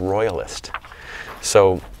child Royalist.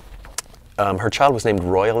 So her child was named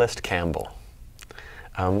Royalist Campbell.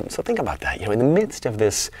 So think about that. In the midst of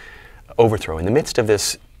this overthrow, in the midst of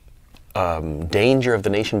this danger of the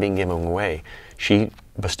nation being given away, she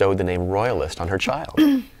bestowed the name Royalist on her child.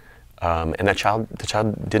 And the child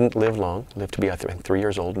didn't live long. Lived to be, I think, 3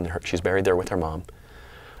 years old, and she's buried there with her mom.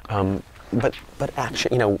 But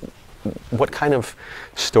actually, what kind of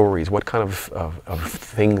stories, what kind of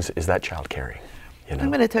things is that child carrying? You know? I'm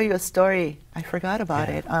going to tell you a story. I forgot about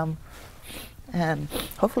Yeah. it. And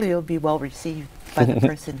hopefully it'll be well received by the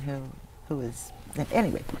person who is.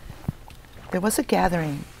 Anyway, there was a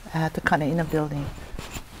gathering at the Kanaina building.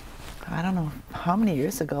 I don't know how many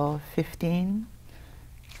years ago, 15,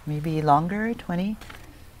 maybe longer, 20.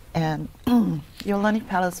 And Iolani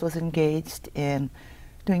Palace was engaged in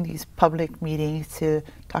doing these public meetings to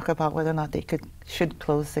talk about whether or not they should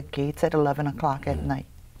close the gates at 11 o'clock at night,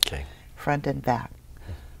 Okay. front and back.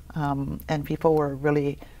 And people were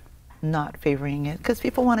really not favoring it because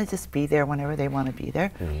people want to just be there whenever they want to be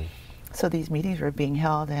there. So these meetings were being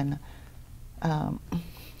held, and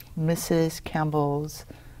Mrs. Campbell's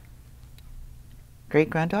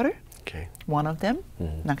great-granddaughter, Okay. one of them,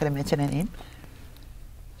 not going to mention her name,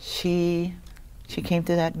 she came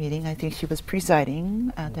to that meeting. I think she was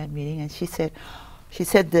presiding at that meeting, and she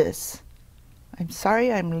said this: "I'm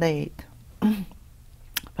sorry I'm late,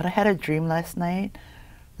 but I had a dream last night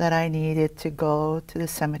that I needed to go to the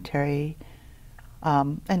cemetery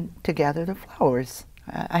and to gather the flowers.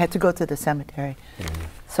 I had to go to the cemetery."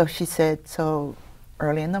 So she said, so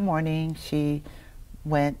early in the morning, she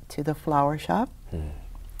went to the flower shop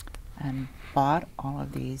and bought all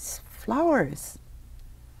of these flowers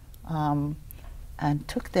and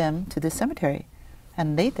took them to the cemetery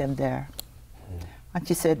and laid them there. And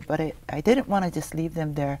she said, but I didn't want to just leave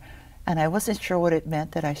them there, and I wasn't sure what it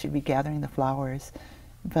meant that I should be gathering the flowers.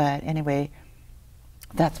 But anyway,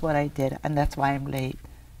 that's what I did, and that's why I'm late.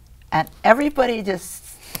 And everybody just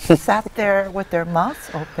sat there with their mouths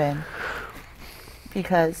open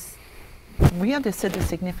because we understood the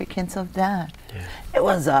significance of that. Yeah. It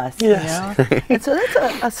was us, Yes. you know. And so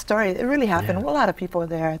that's a story. It really happened. Yeah. A lot of people were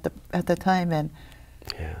there at the time, and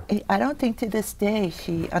Yeah. I don't think to this day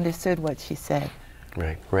she understood what she said.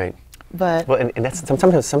 Right. Right. But Well, and that's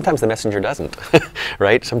sometimes the messenger doesn't,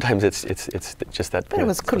 right? Sometimes it's just that. But it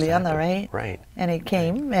was Kuleana, right? Right. And it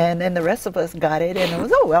came, and the rest of us got it, and it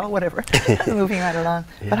was, oh, well, whatever. Moving right along.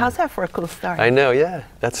 Yeah. But how's that for a cool story? I know. Yeah.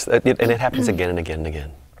 That's and it happens again and again and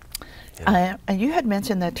again. Yeah. And you had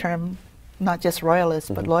mentioned that term, not just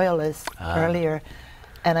royalist, but loyalist earlier.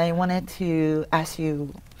 And I wanted to ask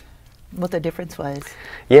you what the difference was.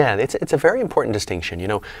 Yeah, it's a very important distinction. You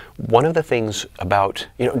know, one of the things about,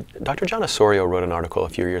 Dr. John Osorio wrote an article a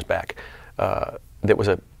few years back that was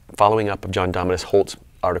a following up of John Dominus Holt's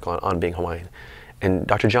article on being Hawaiian. And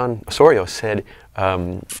Dr. John Osorio said,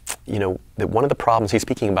 that one of the problems, he's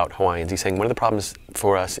speaking about Hawaiians, he's saying one of the problems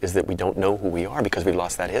for us is that we don't know who we are because we've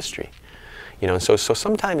lost that history. And so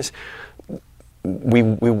sometimes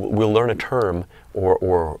we'll learn a term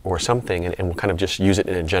or something and we'll kind of just use it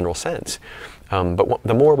in a general sense. But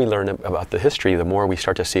the more we learn about the history, the more we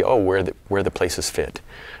start to see, where the places fit.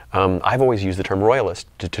 I've always used the term royalist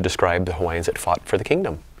to describe the Hawaiians that fought for the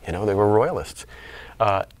kingdom. They were royalists.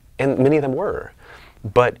 And many of them were.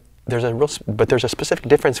 But there's a specific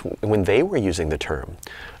difference when they were using the term.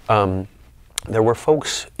 There were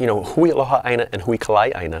folks, Hui Aloha Aina and Hui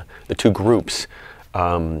Kalai Aina, the two groups,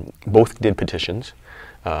 both did petitions.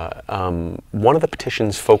 One of the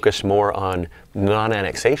petitions focused more on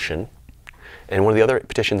non-annexation, and one of the other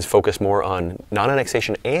petitions focused more on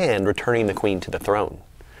non-annexation and returning the queen to the throne.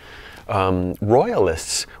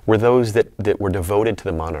 Royalists were those that were devoted to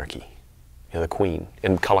the monarchy, the queen,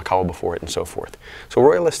 and Kalakaua before it and so forth. So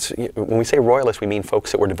royalists, when we say royalists, we mean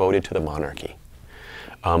folks that were devoted to the monarchy.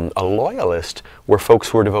 A loyalist were folks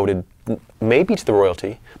who were devoted maybe to the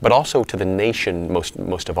royalty, but also to the nation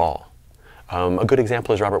most of all. A good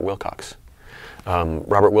example is Robert Wilcox.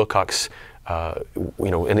 Robert Wilcox,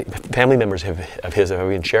 and family members of his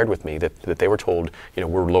have even shared with me that they were told,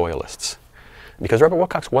 we're loyalists. Because Robert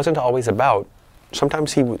Wilcox wasn't always about,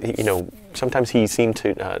 sometimes he seemed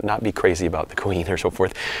to not be crazy about the queen or so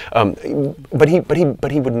forth, but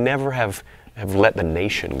he would never have let the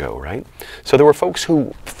nation go, right? So there were folks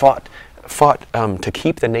who fought to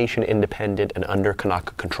keep the nation independent and under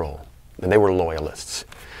Kanaka control, and they were loyalists.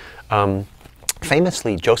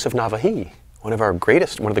 Famously, Joseph Navahi, one of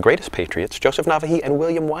the greatest patriots, Joseph Navahi and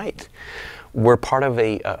William White, were part of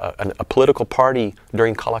a political party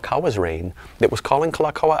during Kalakaua's reign that was calling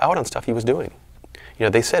Kalakaua out on stuff he was doing.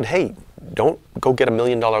 They said, hey, don't go get $1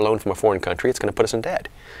 million loan from a foreign country, it's going to put us in debt.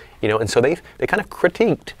 And so they kind of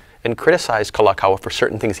critiqued and criticized Kalakaua for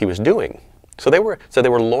certain things he was doing. So they were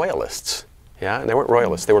loyalists. Yeah, and they weren't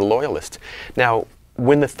royalists, they were loyalists. Now,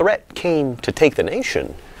 when the threat came to take the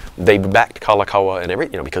nation, they backed Kalakaua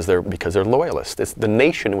and because they're loyalists. The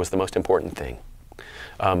nation was the most important thing.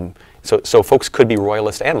 So folks could be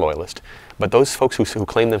royalist and loyalist, but those folks who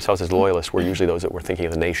claim themselves as loyalists were usually those that were thinking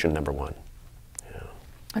of the nation, number one. Yeah.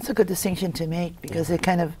 That's a good distinction to make, because it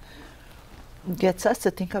kind of gets us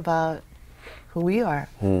to think about who we are.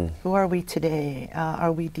 Who are we today?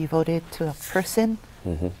 Are we devoted to a person?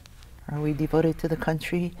 Are we devoted to the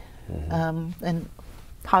country? And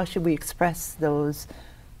how should we express those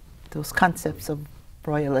concepts of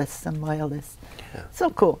royalists and loyalists? Yeah. So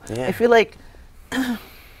cool. Yeah. I feel like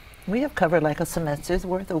we have covered like a semester's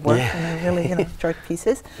worth of work in a really short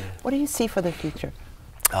pieces. What do you see for the future?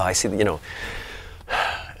 I see,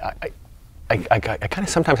 I kind of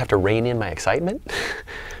sometimes have to rein in my excitement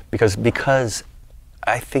because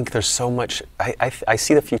I think there's so much, I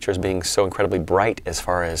see the future as being so incredibly bright as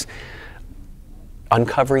far as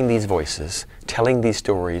uncovering these voices, telling these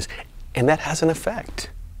stories, and that has an effect.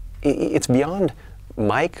 It's beyond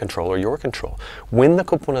my control or your control. When the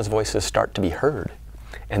kupuna's voices start to be heard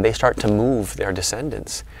and they start to move their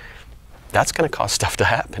descendants, that's going to cause stuff to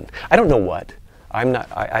happen. I don't know what. I'm not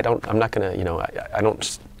going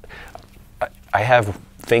to, I have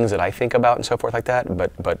things that I think about and so forth like that,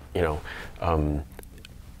 but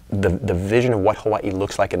the vision of what Hawaii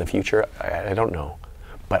looks like in the future, I don't know.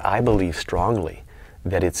 But I believe strongly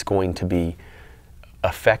that it's going to be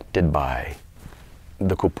affected by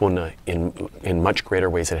the kupuna in much greater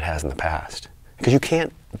ways than it has in the past. Because you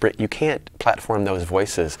can't platform those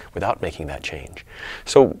voices without making that change.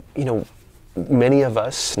 So, many of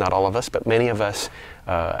us, not all of us, but many of us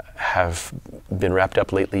have been wrapped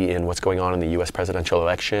up lately in what's going on in the U.S. presidential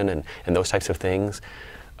election and those types of things.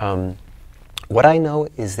 What I know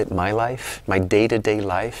is that my life, my day-to-day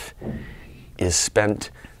life, is spent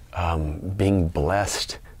being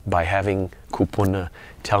blessed by having kupuna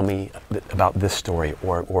tell me about this story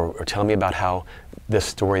or tell me about how this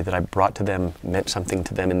story that I brought to them meant something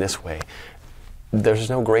to them in this way. There's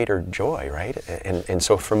no greater joy, right? And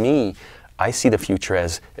so for me, I see the future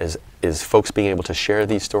as folks being able to share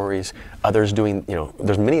these stories, others doing,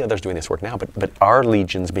 there's many others doing this work now, but our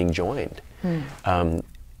legions being joined. And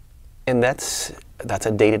that's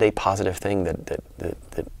a day-to-day positive thing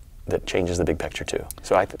that changes the big picture too.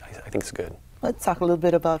 So I think it's good. Let's talk a little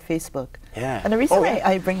bit about Facebook. Yeah. And the reason why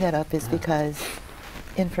I bring that up is because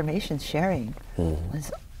information sharing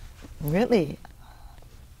was really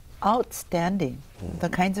outstanding. The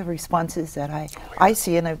kinds of responses that I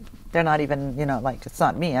see, and they're not even, like, it's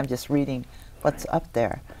not me, I'm just reading what's up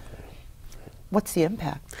there. What's the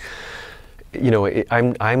impact?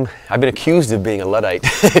 I've been accused of being a Luddite.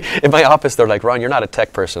 In my office, they're like, "Ron, you're not a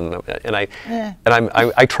tech person," and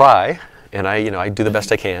I try, and I do the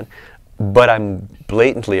best I can, but I'm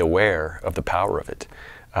blatantly aware of the power of it.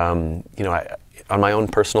 On my own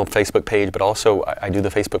personal Facebook page, but also I do the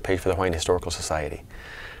Facebook page for the Hawaiian Historical Society,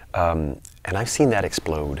 and I've seen that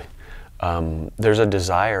explode. There's a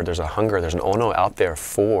desire, there's a hunger, there's an ono out there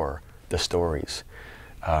for the stories.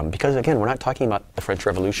 Because again, we're not talking about the French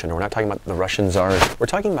Revolution, or we're not talking about the Russian czars, we're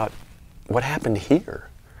talking about what happened here.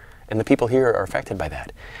 And the people here are affected by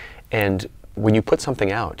that. And when you put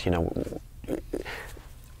something out,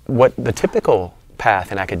 what the typical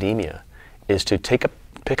path in academia is to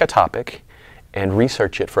pick a topic and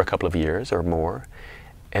research it for a couple of years or more,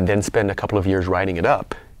 and then spend a couple of years writing it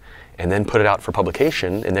up, and then put it out for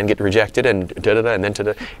publication, and then get rejected, and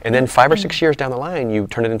and then 5 or 6 years down the line, you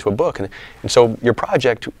turn it into a book, and so your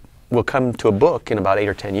project will come to a book in about 8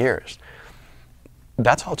 or 10 years.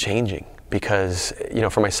 That's all changing because,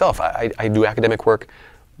 for myself, I do academic work,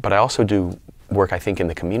 but I also do work, I think, in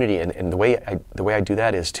the community, and the way I do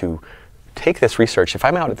that is to take this research. If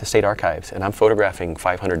I'm out at the State Archives and I'm photographing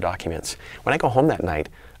 500 documents, when I go home that night,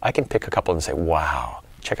 I can pick a couple and say, "Wow,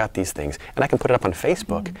 check out these things," and I can put it up on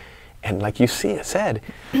Facebook. And like you said,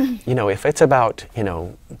 if it's about,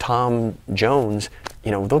 Tom Jones,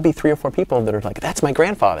 there'll be 3 or 4 people that are like, "That's my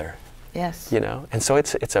grandfather." Yes. And so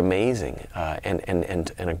it's amazing and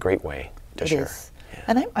in a great way to share. It is. Yeah.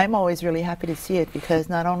 And I'm always really happy to see it because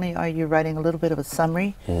not only are you writing a little bit of a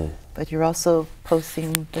summary, but you're also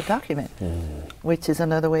posting the document, which is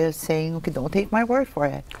another way of saying, okay, don't take my word for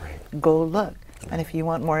it. Right. Go look. And if you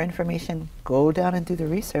want more information, go down and do the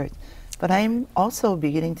research. But I'm also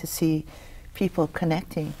beginning to see people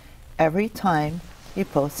connecting every time you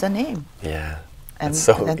post a name. Yeah. And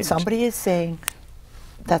somebody is saying,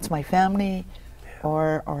 "That's my family,"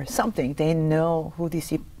 or something. They know who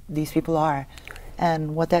these people are.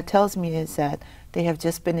 And what that tells me is that they have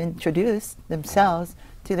just been introduced themselves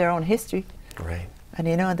to their own history. Right. And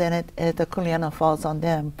then the kuleana falls on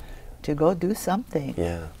them to go do something.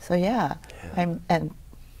 Yeah. So and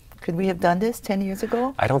Could we have done this 10 years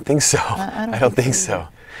ago? I don't think so. I I don't think so.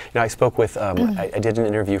 You know, I spoke with, I did an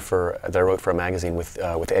interview that I wrote for a magazine with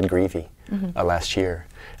Ed Greevy last year,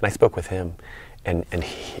 and I spoke with him, and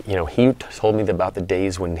he, you know, he told me about the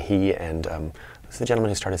days when he and who's the gentleman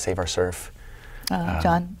who started Save Our Surf?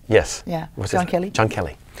 John? Yes. Yeah. What's John his- Kelly? John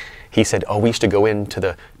Kelly. He said, oh, we used to go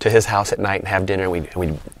into his house at night and have dinner, and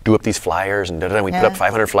we'd do up these flyers, and we'd put up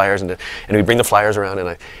 500 flyers, and we'd bring the flyers around,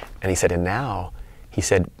 and he said, and now, he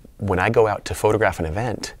said, when I go out to photograph an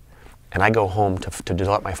event, and I go home to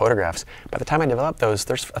develop my photographs, by the time I develop those,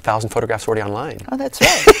 there's 1,000 photographs already online. Oh, that's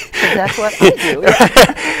right. 'Cause that's what I do.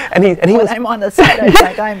 and he When was, I'm on the site, it's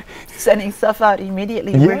like I'm sending stuff out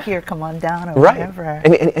immediately. We're Yeah. here, come on down, or right. whatever.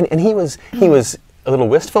 And he was a little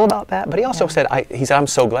wistful about that, but he also said, he said, I'm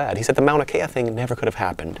so glad. He said the Mauna Kea thing never could have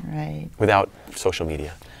happened Right. without social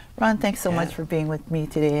media. Ron, thanks so much Yeah. for being with me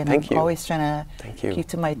today. And Thank I'm you. always trying to Thank you. keep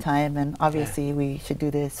to my time. And obviously, we should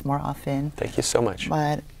do this more often. Thank you so much.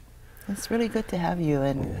 But it's really good to have you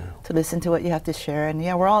and to listen to what you have to share. And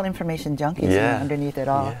yeah, we're all information junkies Yeah. underneath it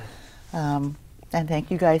all. And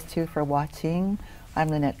thank you guys too for watching. I'm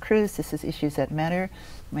Lynette Cruz. This is Issues That Matter.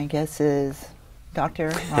 My guest is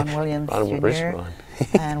Dr. Ron Williams Ron, Jr. where's Ron?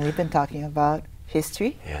 And we've been talking about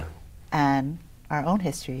history Yeah. and our own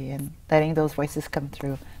history and letting those voices come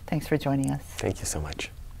through. Thanks for joining us. Thank you so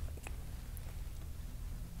much.